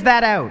live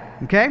that out.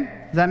 Okay?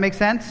 Does that make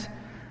sense?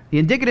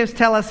 The indicatives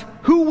tell us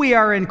who we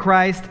are in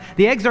Christ.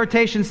 The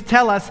exhortations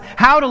tell us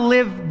how to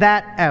live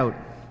that out.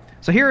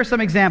 So here are some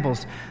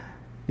examples.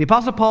 The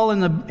Apostle Paul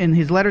in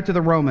his letter to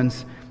the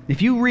Romans,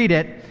 if you read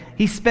it,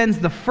 he spends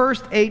the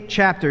first 8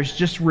 chapters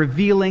just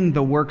revealing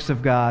the works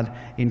of God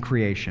in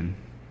creation.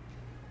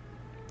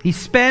 He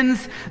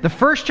spends the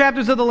first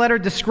chapters of the letter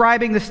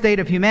describing the state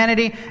of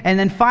humanity, and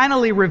then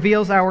finally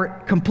reveals our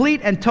complete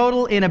and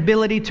total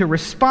inability to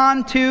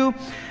respond to,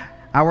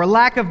 our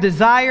lack of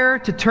desire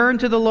to turn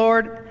to the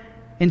Lord.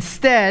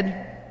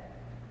 Instead,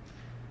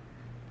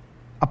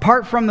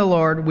 apart from the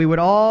Lord, we would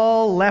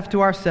all, left to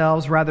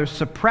ourselves, rather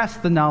suppress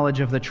the knowledge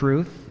of the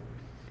truth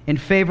in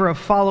favor of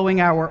following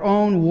our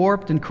own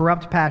warped and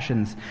corrupt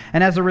passions.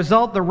 And as a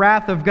result, the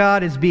wrath of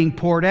God is being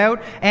poured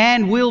out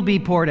and will be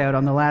poured out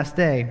on the last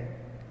day.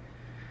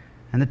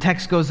 And the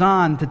text goes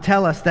on to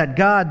tell us that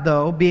God,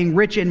 though, being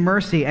rich in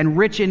mercy and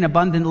rich in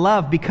abundant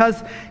love, because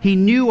He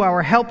knew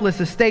our helpless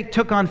estate,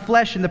 took on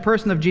flesh in the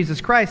person of Jesus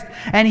Christ,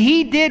 and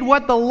He did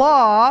what the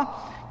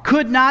law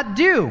could not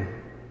do.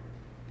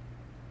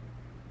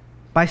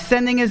 By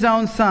sending His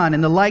own Son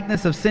in the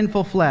likeness of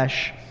sinful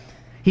flesh,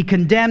 He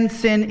condemned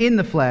sin in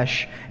the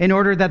flesh in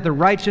order that the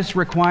righteous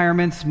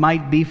requirements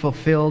might be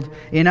fulfilled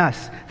in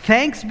us.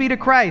 Thanks be to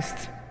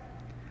Christ.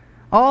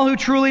 All who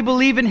truly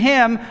believe in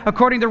Him,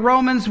 according to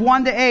Romans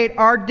 1-8,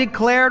 are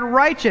declared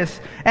righteous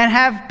and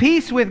have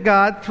peace with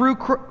God through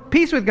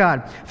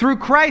Through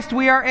Christ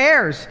we are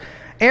heirs,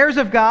 heirs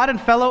of God and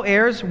fellow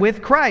heirs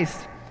with Christ.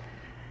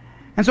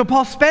 And so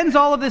Paul spends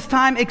all of this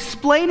time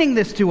explaining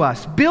this to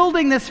us,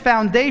 building this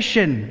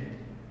foundation,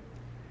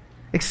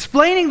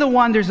 explaining the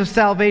wonders of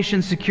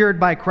salvation secured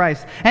by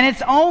Christ. And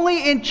it's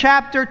only in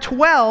chapter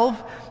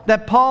 12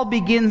 that Paul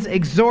begins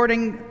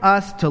exhorting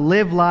us to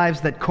live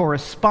lives that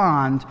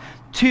correspond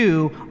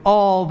to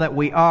all that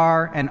we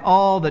are and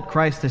all that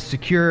Christ has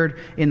secured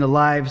in the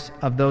lives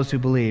of those who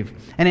believe.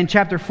 And in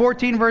chapter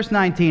 14, verse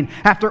 19,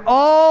 after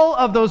all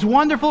of those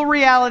wonderful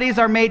realities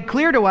are made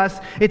clear to us,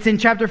 it's in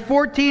chapter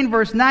 14,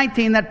 verse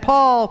 19, that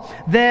Paul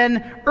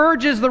then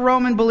urges the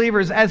Roman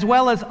believers, as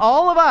well as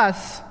all of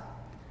us,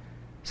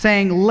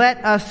 saying,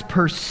 let us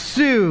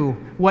pursue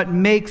what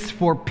makes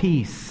for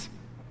peace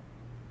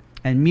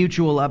and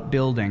mutual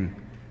upbuilding.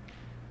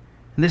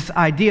 And this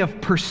idea of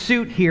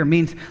pursuit here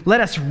means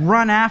let us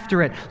run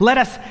after it. Let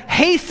us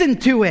hasten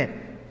to it.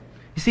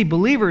 You see,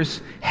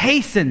 believers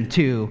hasten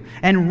to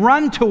and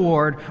run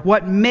toward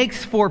what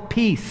makes for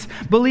peace.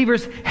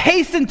 Believers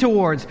hasten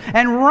towards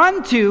and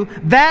run to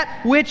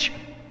that which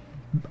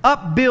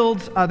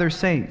upbuilds other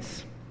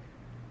saints.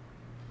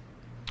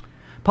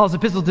 Paul's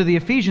epistle to the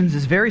Ephesians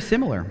is very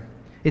similar.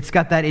 It's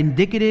got that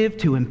indicative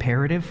to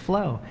imperative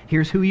flow.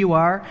 Here's who you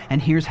are,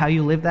 and here's how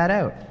you live that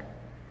out.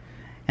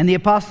 And the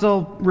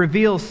apostle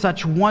reveals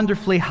such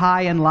wonderfully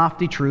high and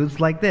lofty truths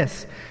like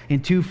this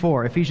in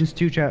 2:4, Ephesians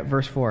 2,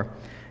 verse 4.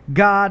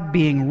 God,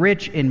 being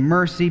rich in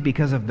mercy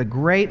because of the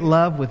great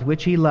love with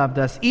which He loved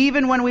us,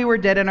 even when we were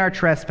dead in our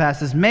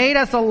trespasses, made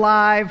us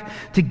alive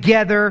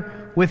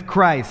together with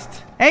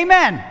Christ.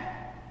 Amen.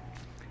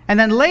 And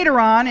then later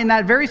on, in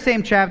that very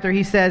same chapter,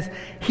 he says,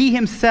 He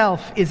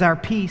Himself is our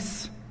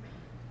peace,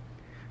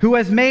 who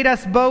has made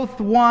us both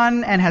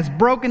one and has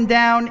broken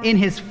down in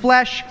His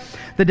flesh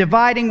the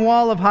dividing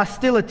wall of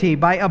hostility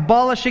by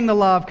abolishing the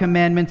law of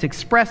commandments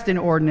expressed in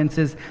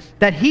ordinances,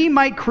 that he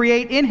might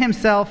create in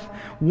himself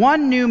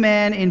one new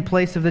man in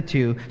place of the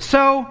two,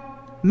 so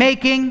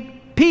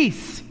making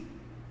peace,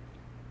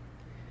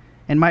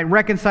 and might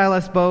reconcile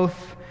us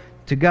both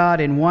to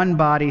God in one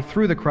body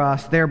through the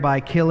cross, thereby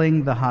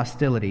killing the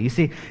hostility. You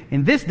see,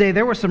 in this day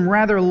there were some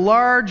rather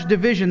large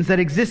divisions that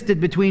existed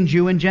between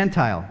Jew and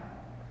Gentile.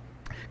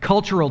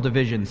 Cultural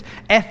divisions,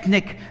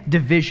 ethnic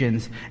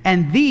divisions,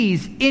 and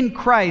these in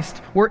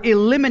Christ were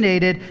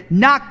eliminated,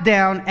 knocked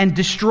down, and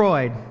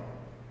destroyed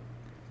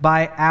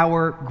by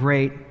our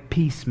great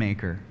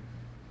peacemaker.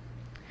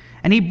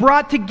 And he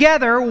brought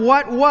together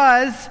what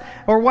was,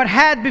 or what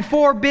had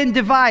before been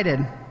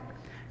divided.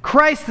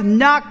 Christ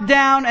knocked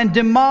down and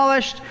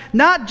demolished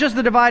not just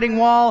the dividing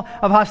wall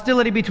of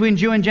hostility between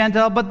Jew and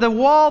Gentile, but the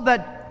wall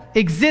that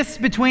exists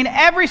between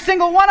every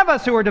single one of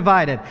us who are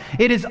divided.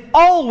 It is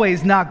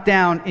always knocked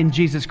down in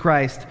Jesus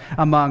Christ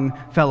among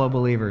fellow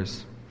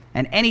believers.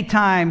 And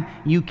anytime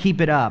you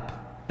keep it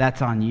up,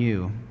 that's on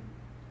you.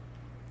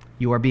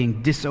 You are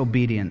being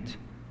disobedient.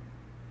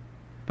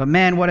 But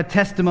man, what a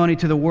testimony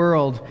to the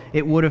world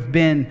it would have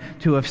been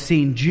to have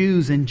seen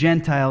Jews and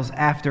Gentiles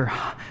after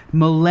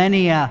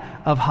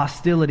millennia of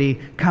hostility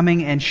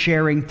coming and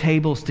sharing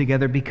tables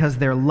together because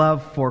their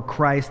love for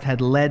Christ had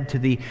led to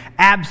the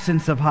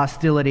absence of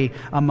hostility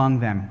among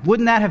them.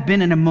 Wouldn't that have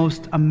been a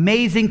most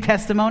amazing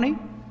testimony?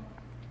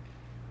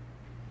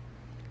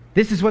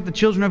 This is what the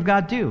children of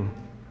God do.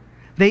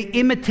 They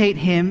imitate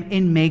him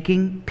in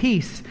making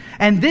peace.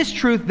 And this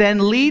truth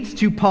then leads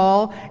to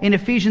Paul in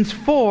Ephesians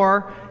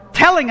 4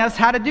 telling us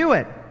how to do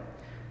it.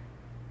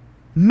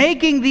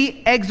 Making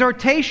the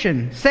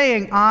exhortation,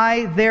 saying,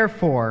 I,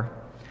 therefore,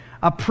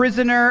 a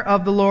prisoner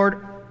of the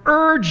Lord,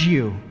 urge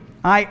you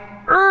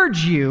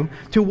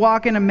to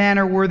walk in a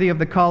manner worthy of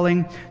the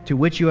calling to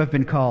which you have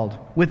been called,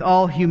 with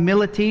all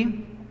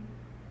humility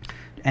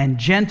and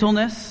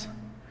gentleness,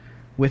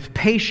 with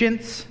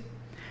patience,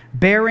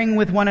 bearing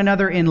with one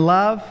another in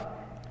love,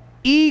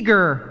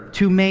 eager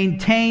to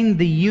maintain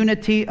the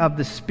unity of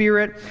the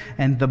Spirit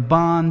and the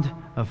bond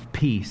of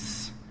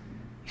peace.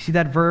 You see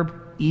that verb?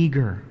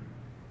 Eager.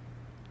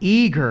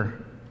 Eager.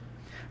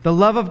 The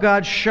love of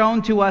God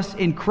shown to us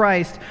in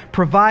Christ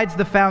provides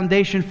the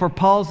foundation for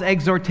Paul's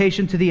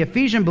exhortation to the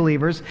Ephesian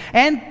believers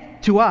and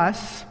to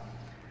us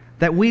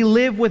that we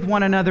live with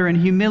one another in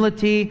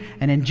humility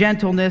and in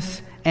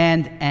gentleness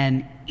and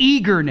an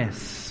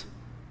eagerness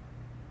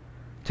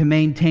to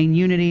maintain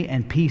unity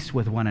and peace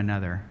with one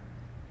another.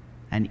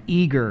 An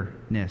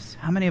eagerness.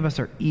 How many of us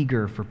are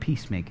eager for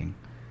peacemaking?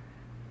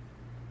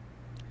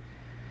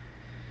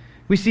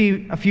 We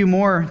see a few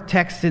more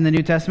texts in the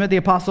New Testament. The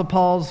Apostle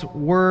Paul's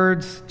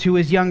words to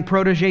his young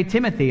protege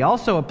Timothy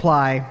also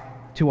apply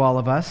to all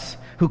of us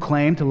who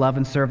claim to love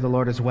and serve the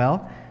Lord as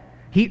well.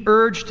 He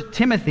urged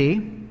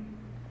Timothy,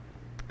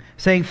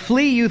 saying,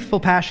 flee youthful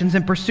passions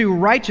and pursue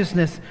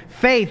righteousness,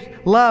 faith,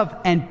 love,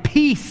 and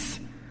peace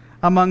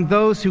among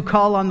those who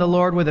call on the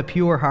Lord with a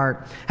pure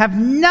heart. Have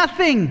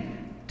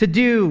nothing to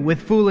do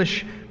with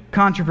foolish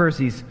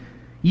controversies.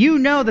 You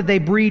know that they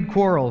breed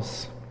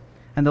quarrels.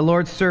 And the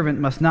Lord's servant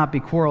must not be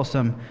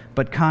quarrelsome,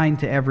 but kind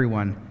to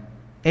everyone,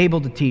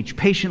 able to teach,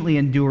 patiently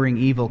enduring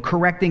evil,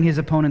 correcting his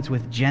opponents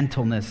with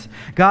gentleness.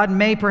 God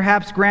may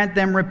perhaps grant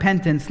them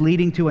repentance,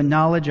 leading to a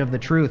knowledge of the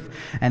truth,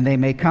 and they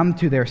may come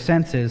to their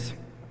senses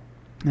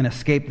and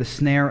escape the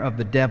snare of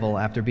the devil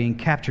after being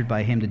captured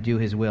by him to do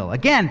his will.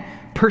 Again,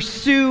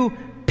 pursue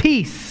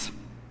peace.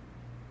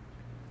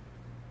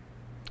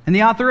 And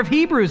the author of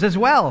Hebrews as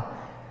well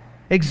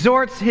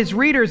exhorts his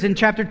readers in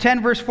chapter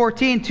 10, verse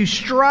 14, to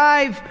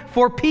strive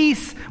for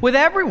peace with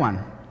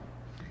everyone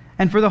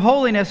and for the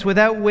holiness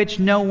without which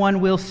no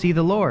one will see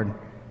the Lord.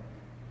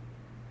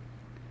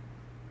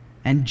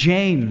 And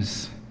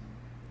James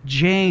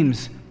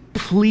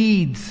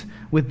pleads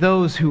with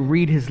those who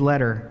read his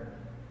letter,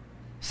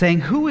 saying,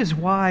 who is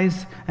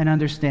wise and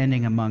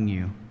understanding among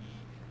you?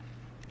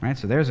 Right,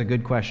 so there's a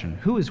good question.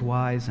 Who is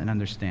wise and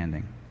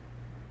understanding?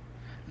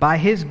 By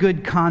his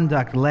good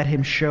conduct, let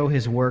him show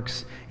his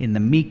works in the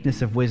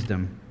meekness of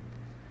wisdom.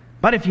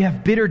 But if you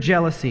have bitter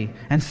jealousy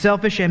and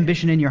selfish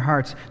ambition in your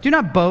hearts, do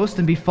not boast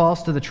and be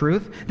false to the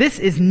truth. This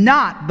is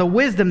not the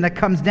wisdom that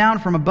comes down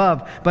from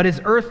above, but is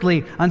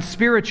earthly,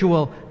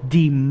 unspiritual,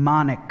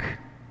 demonic.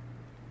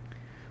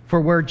 For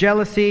where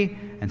jealousy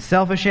and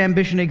selfish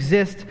ambition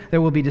exist,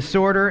 there will be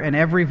disorder and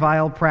every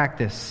vile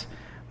practice.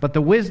 But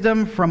the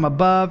wisdom from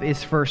above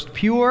is first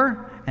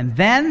pure, and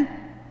then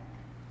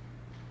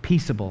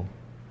peaceable,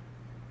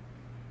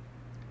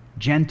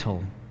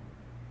 gentle,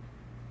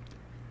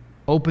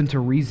 open to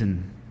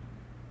reason,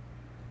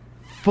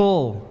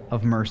 full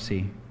of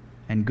mercy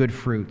and good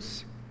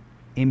fruits,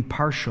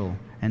 impartial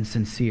and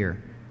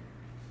sincere.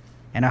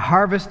 And a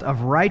harvest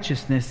of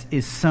righteousness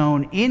is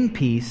sown in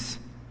peace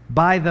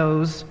by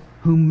those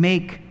who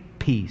make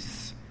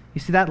peace. You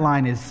see, that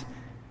line it's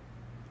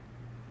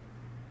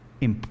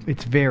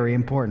very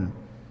important.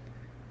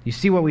 You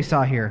see what we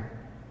saw here.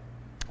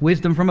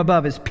 Wisdom from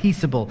above is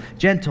peaceable,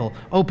 gentle,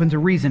 open to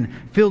reason,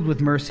 filled with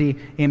mercy,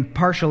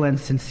 impartial and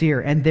sincere.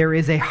 And there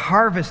is a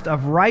harvest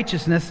of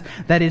righteousness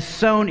that is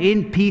sown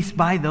in peace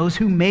by those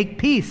who make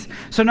peace.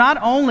 So not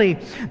only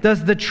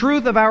does the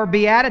truth of our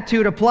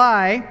beatitude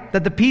apply,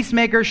 that the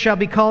peacemakers shall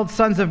be called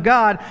sons of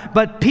God,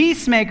 but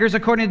peacemakers,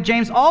 according to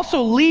James,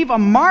 also leave a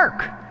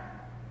mark.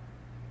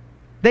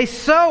 They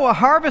sow a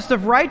harvest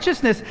of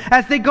righteousness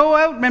as they go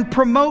out and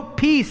promote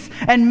peace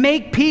and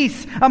make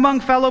peace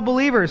among fellow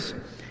believers.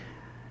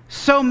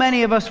 So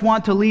many of us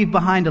want to leave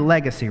behind a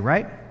legacy,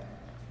 right?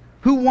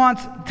 Who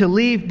wants to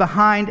leave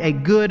behind a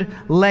good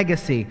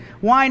legacy?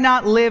 Why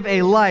not live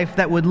a life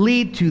that would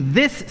lead to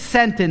this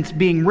sentence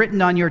being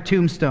written on your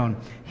tombstone?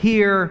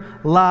 Here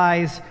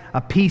lies a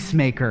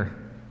peacemaker,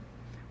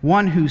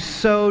 one who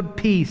sowed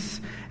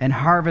peace and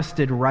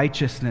harvested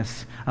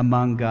righteousness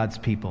among God's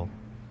people.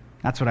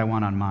 That's what I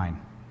want on mine.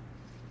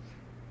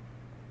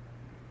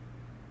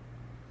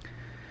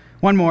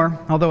 One more,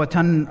 although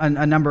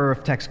a number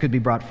of texts could be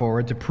brought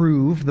forward to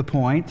prove the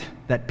point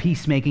that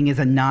peacemaking is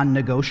a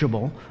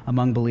non-negotiable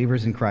among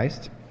believers in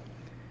Christ.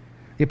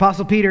 The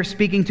Apostle Peter,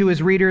 speaking to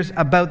his readers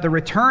about the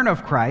return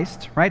of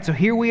Christ, right? So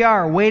here we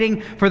are,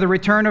 waiting for the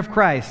return of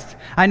Christ.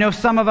 I know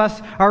some of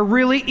us are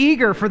really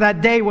eager for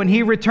that day when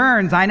he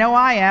returns. I know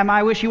I am.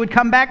 I wish he would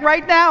come back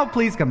right now.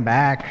 Please come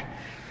back.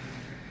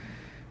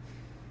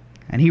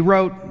 And he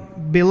wrote,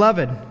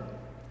 "Beloved,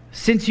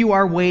 since you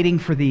are waiting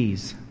for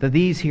these," the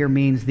 "these" here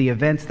means the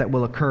events that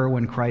will occur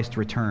when Christ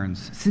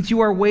returns. "Since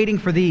you are waiting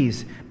for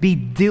these, be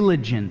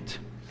diligent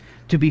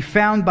to be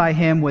found by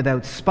him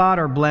without spot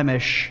or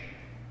blemish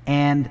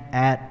and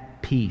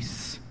at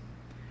peace."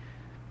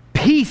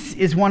 Peace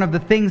is one of the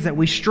things that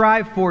we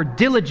strive for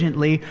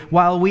diligently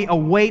while we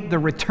await the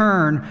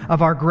return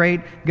of our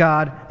great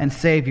God and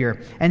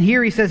Savior. And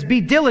here he says, be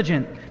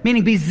diligent,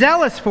 meaning be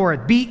zealous for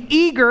it, be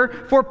eager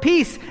for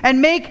peace,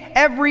 and make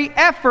every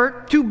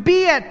effort to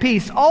be at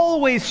peace,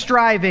 always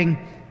striving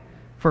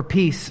for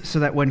peace, so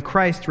that when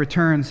Christ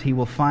returns, he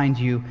will find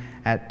you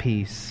at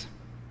peace.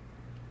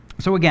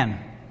 So again,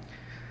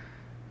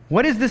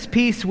 what is this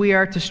peace we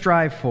are to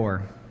strive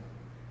for?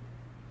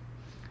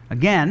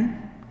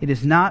 Again, it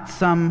is not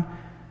some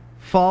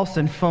false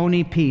and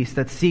phony peace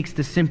that seeks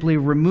to simply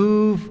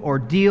remove or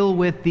deal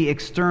with the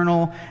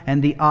external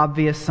and the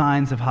obvious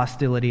signs of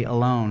hostility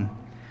alone.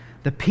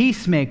 The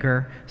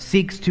peacemaker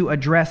seeks to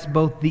address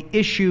both the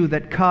issue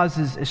that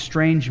causes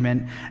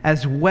estrangement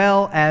as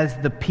well as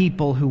the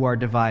people who are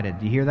divided.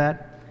 Do you hear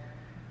that?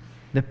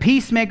 The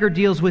peacemaker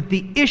deals with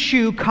the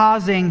issue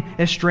causing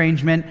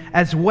estrangement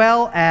as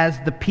well as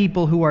the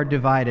people who are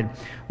divided.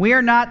 We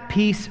are not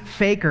peace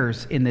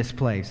fakers in this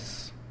place.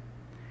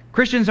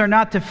 Christians are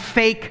not to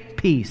fake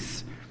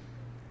peace.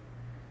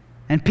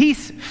 And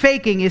peace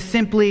faking is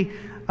simply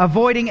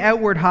avoiding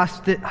outward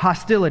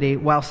hostility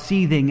while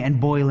seething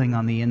and boiling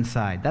on the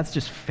inside. That's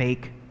just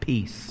fake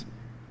peace.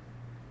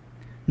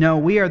 No,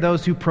 we are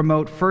those who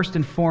promote first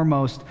and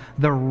foremost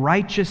the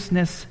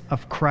righteousness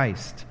of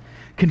Christ,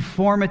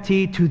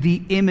 conformity to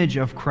the image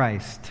of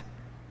Christ.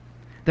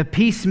 The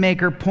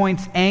peacemaker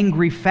points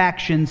angry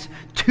factions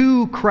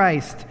to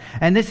Christ.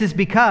 And this is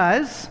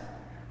because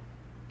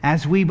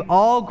as we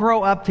all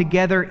grow up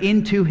together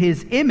into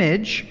his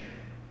image,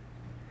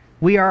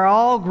 we are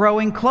all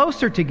growing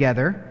closer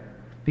together,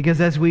 because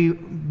as we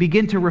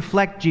begin to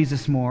reflect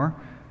Jesus more,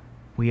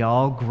 we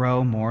all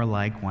grow more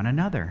like one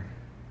another.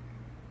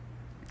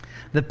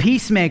 The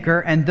peacemaker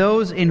and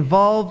those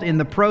involved in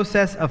the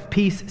process of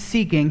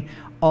peace-seeking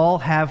all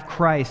have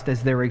Christ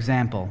as their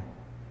example.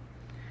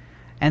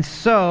 And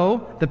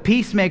so, the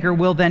peacemaker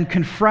will then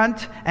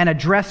confront and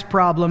address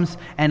problems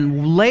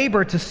and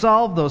labor to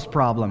solve those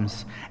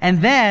problems.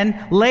 And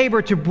then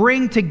labor to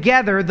bring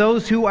together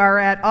those who are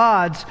at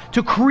odds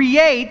to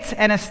create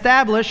and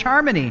establish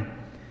harmony.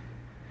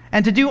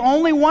 And to do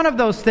only one of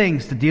those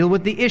things, to deal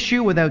with the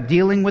issue without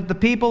dealing with the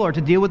people, or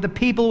to deal with the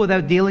people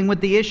without dealing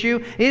with the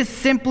issue, is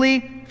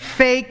simply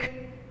fake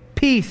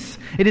peace.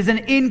 It is an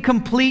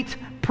incomplete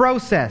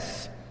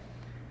process.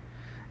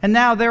 And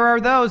now there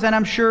are those, and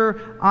I'm sure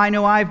I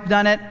know I've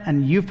done it,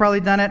 and you've probably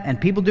done it, and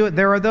people do it.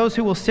 There are those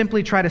who will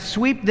simply try to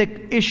sweep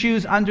the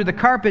issues under the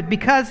carpet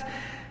because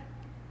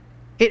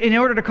in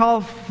order to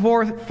call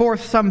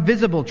forth some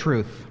visible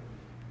truth.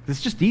 It's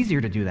just easier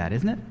to do that,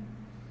 isn't it?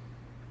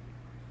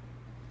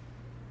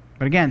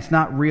 But again, it's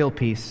not real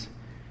peace.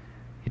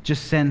 It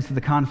just sends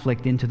the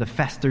conflict into the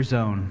fester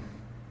zone.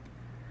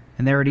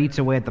 And there it eats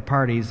away at the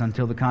parties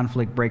until the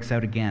conflict breaks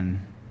out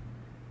again.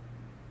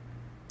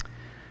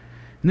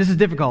 And this is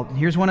difficult.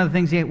 Here's one of the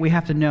things we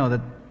have to know,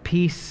 that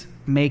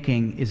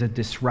peacemaking is a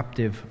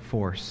disruptive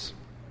force,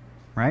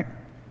 right?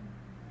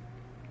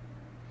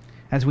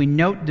 As we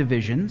note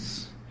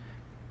divisions,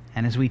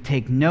 and as we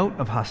take note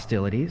of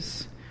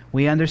hostilities,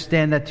 we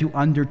understand that to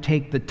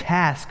undertake the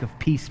task of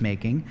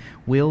peacemaking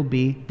will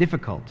be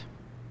difficult.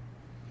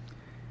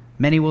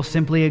 Many will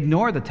simply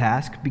ignore the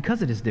task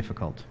because it is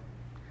difficult.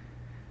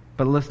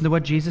 But listen to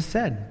what Jesus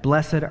said.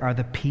 Blessed are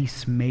the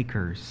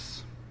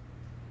peacemakers.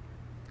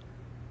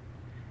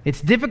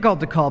 It's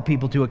difficult to call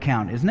people to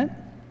account, isn't it?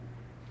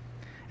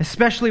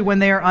 especially when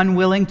they are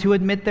unwilling to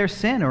admit their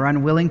sin or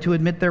unwilling to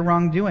admit their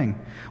wrongdoing,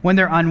 when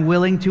they're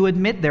unwilling to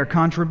admit their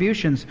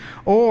contributions,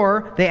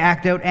 or they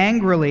act out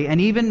angrily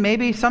and even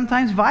maybe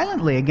sometimes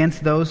violently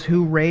against those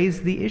who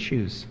raise the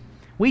issues.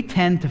 We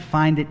tend to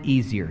find it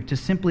easier to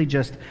simply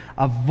just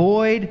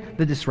avoid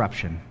the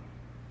disruption.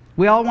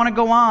 We all want to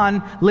go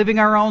on living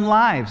our own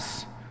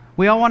lives.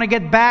 We all want to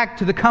get back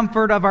to the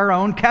comfort of our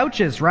own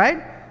couches,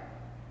 right?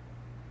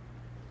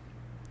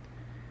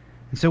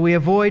 And so we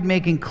avoid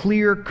making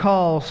clear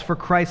calls for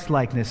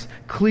Christ-likeness,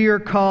 clear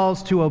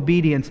calls to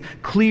obedience,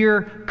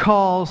 clear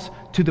calls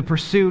to the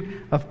pursuit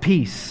of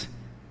peace.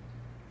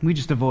 We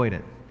just avoid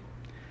it.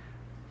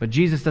 But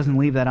Jesus doesn't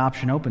leave that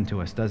option open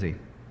to us, does he?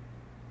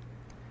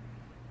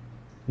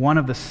 One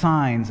of the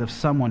signs of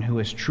someone who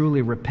has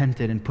truly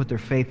repented and put their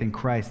faith in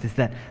Christ is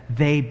that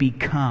they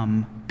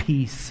become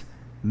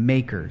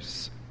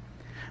peacemakers.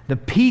 The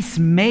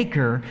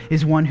peacemaker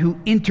is one who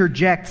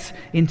interjects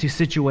into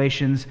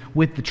situations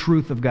with the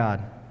truth of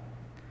God.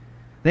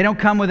 They don't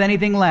come with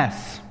anything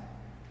less.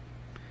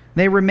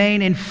 They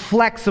remain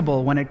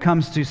inflexible when it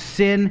comes to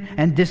sin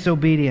and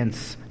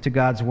disobedience to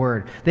God's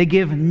word. They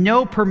give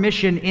no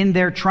permission in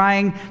their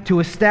trying to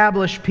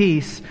establish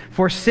peace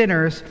for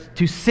sinners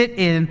to sit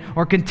in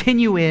or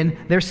continue in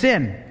their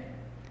sin.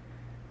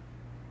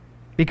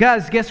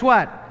 Because guess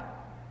what?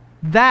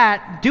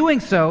 That, doing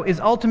so,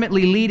 is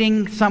ultimately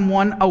leading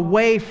someone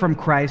away from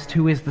Christ,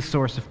 who is the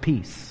source of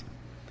peace.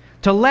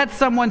 To let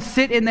someone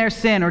sit in their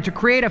sin or to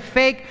create a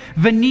fake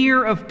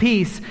veneer of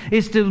peace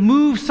is to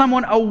move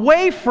someone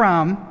away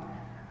from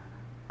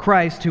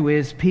Christ, who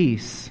is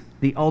peace,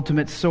 the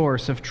ultimate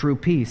source of true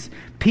peace.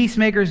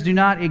 Peacemakers do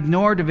not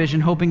ignore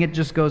division, hoping it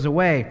just goes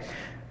away.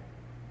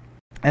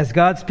 As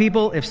God's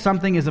people, if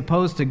something is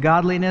opposed to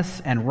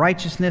godliness and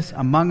righteousness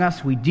among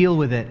us, we deal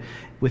with it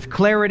with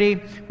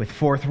clarity, with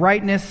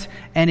forthrightness,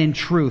 and in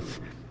truth,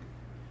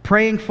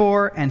 praying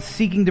for and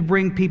seeking to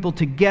bring people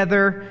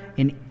together,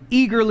 in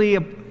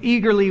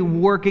eagerly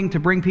working to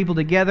bring people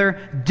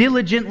together,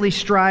 diligently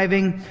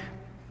striving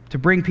to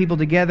bring people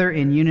together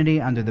in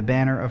unity under the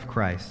banner of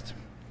Christ.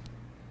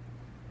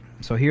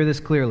 So hear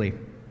this clearly.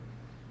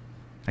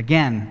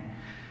 Again,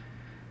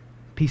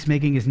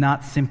 peacemaking is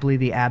not simply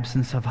the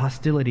absence of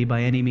hostility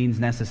by any means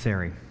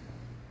necessary.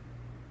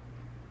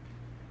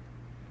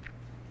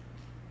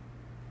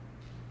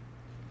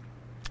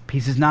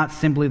 Peace is not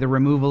simply the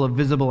removal of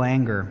visible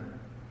anger.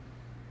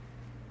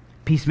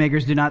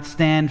 Peacemakers do not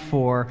stand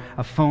for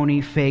a phony,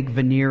 fake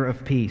veneer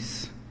of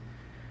peace.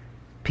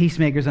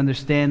 Peacemakers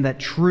understand that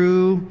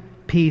true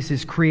peace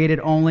is created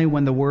only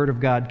when the Word of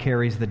God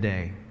carries the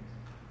day.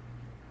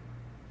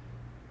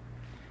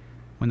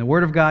 When the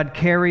Word of God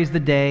carries the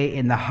day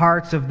in the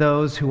hearts of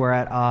those who are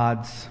at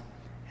odds.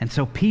 And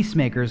so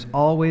peacemakers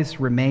always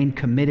remain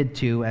committed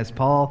to, as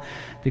Paul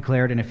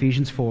declared in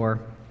Ephesians 4,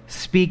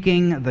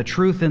 speaking the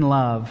truth in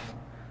love,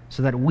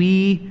 so that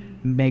we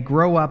may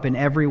grow up in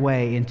every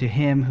way into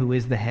Him who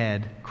is the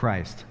head,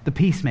 Christ, the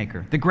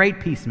peacemaker, the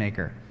great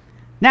peacemaker.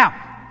 Now,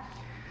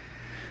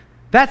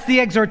 that's the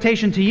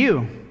exhortation to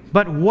you.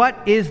 But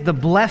what is the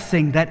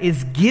blessing that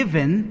is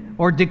given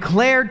or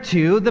declared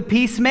to the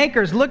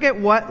peacemakers? Look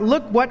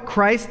what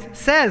Christ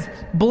says.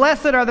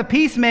 Blessed are the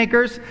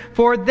peacemakers,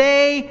 for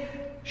they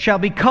shall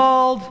be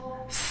called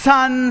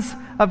sons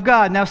of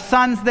God. Now,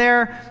 sons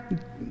there,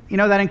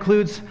 that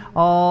includes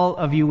all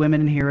of you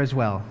women in here as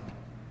well.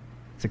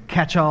 It's a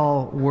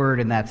catch-all word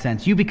in that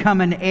sense. You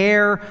become an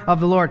heir of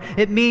the Lord.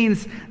 It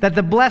means that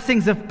the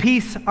blessings of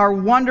peace are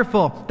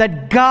wonderful,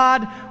 that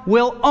God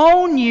will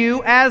own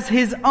you as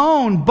His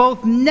own,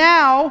 both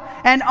now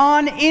and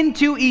on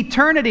into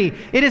eternity.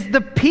 It is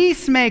the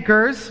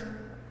peacemakers.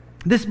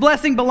 This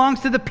blessing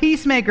belongs to the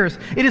peacemakers.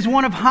 It is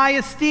one of high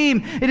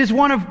esteem. It is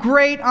one of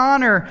great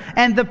honor.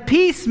 And the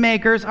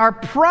peacemakers are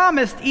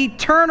promised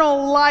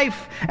eternal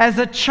life as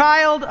a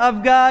child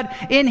of God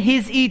in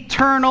His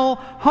eternal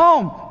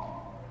home.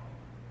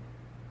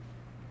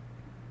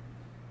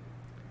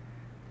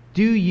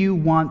 Do you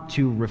want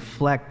to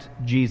reflect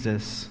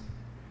Jesus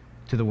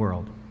to the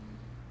world?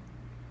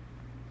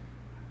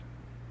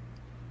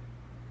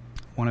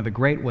 One of the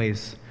great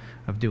ways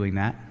of doing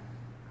that,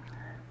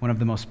 one of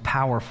the most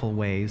powerful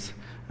ways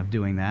of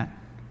doing that,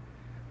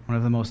 one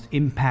of the most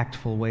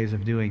impactful ways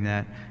of doing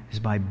that is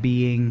by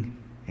being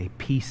a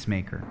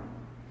peacemaker.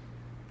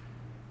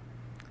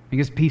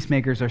 Because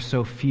peacemakers are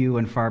so few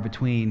and far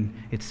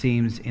between, it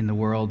seems, in the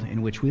world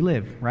in which we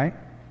live, right?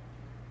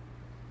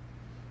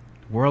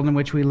 The world in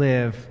which we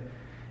live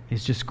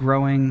is just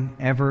growing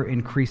ever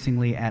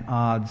increasingly at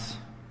odds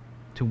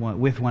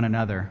with one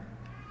another.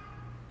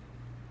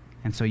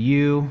 And so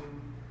you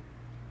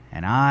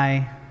and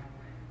I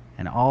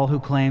and all who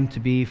claim to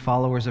be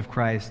followers of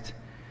Christ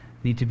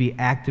need to be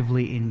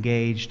actively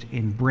engaged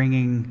in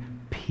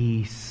bringing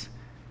peace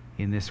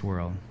in this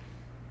world.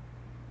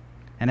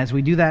 And as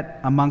we do that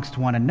amongst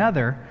one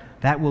another,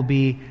 that will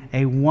be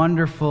a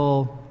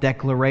wonderful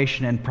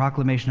declaration and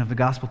proclamation of the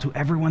gospel to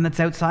everyone that's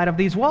outside of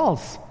these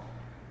walls.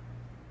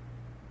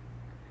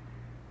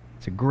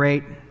 It's a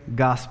great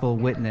gospel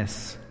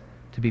witness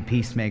to be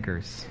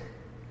peacemakers.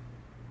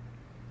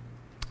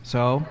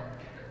 So,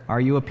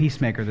 are you a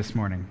peacemaker this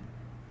morning?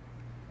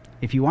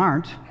 If you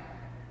aren't,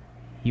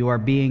 you are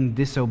being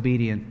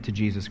disobedient to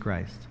Jesus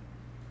Christ.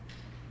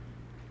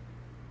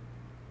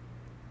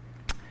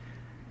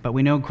 But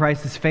we know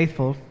Christ is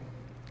faithful.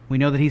 We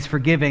know that He's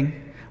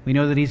forgiving. We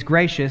know that He's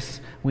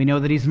gracious. We know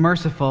that He's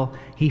merciful.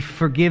 He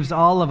forgives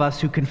all of us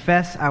who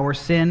confess our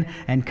sin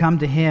and come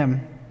to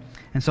Him.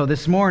 And so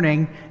this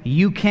morning,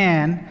 you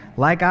can,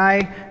 like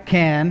I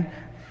can,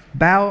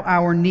 bow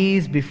our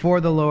knees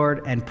before the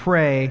Lord and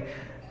pray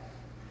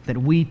that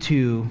we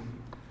too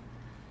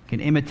can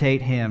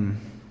imitate Him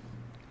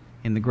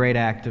in the great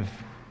act of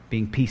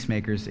being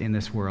peacemakers in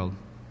this world.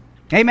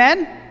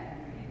 Amen?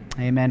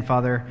 Amen,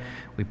 Father.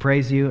 We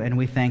praise You and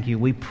we thank You.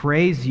 We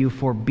praise You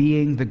for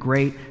being the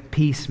great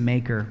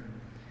peacemaker.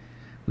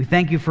 We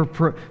thank You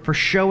for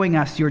showing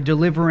us Your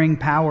delivering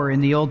power in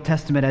the Old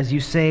Testament as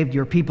You saved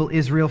Your people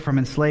Israel from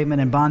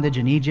enslavement and bondage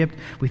in Egypt.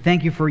 We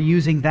thank You for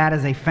using that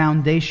as a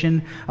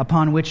foundation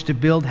upon which to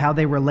build how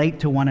they relate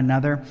to one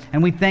another.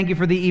 And we thank You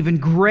for the even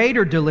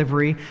greater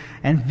delivery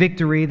and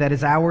victory that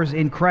is ours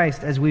in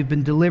Christ as we've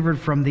been delivered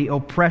from the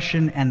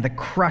oppression and the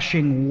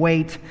crushing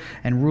weight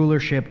and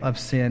rulership of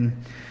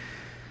sin.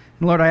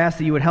 Lord, I ask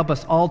that You would help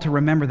us all to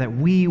remember that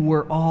we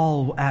were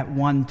all at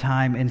one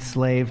time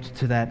enslaved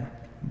to that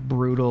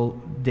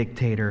brutal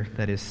dictator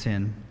that is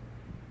sin.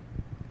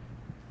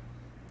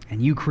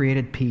 And You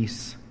created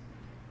peace.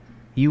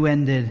 You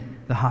ended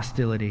the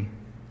hostility.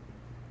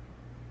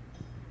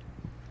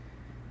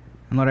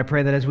 And Lord, I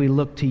pray that as we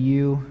look to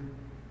You,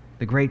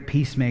 the great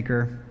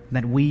peacemaker,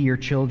 that we, Your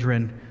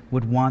children,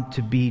 would want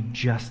to be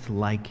just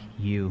like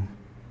You,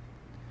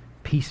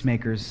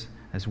 peacemakers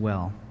as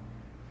well.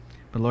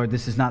 But Lord,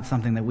 this is not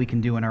something that we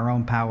can do in our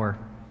own power.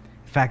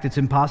 In fact, it's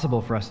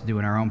impossible for us to do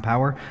in our own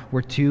power.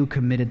 We're too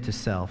committed to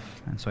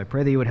self. And so I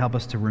pray that You would help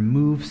us to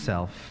remove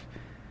self,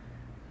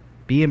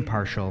 be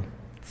impartial,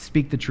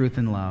 speak the truth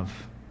in love,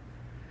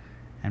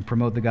 and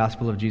promote the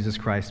gospel of Jesus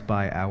Christ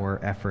by our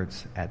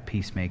efforts at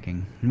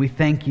peacemaking. And we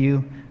thank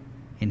You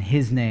in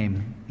His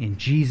name, in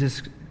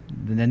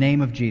the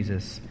name of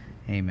Jesus.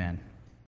 Amen.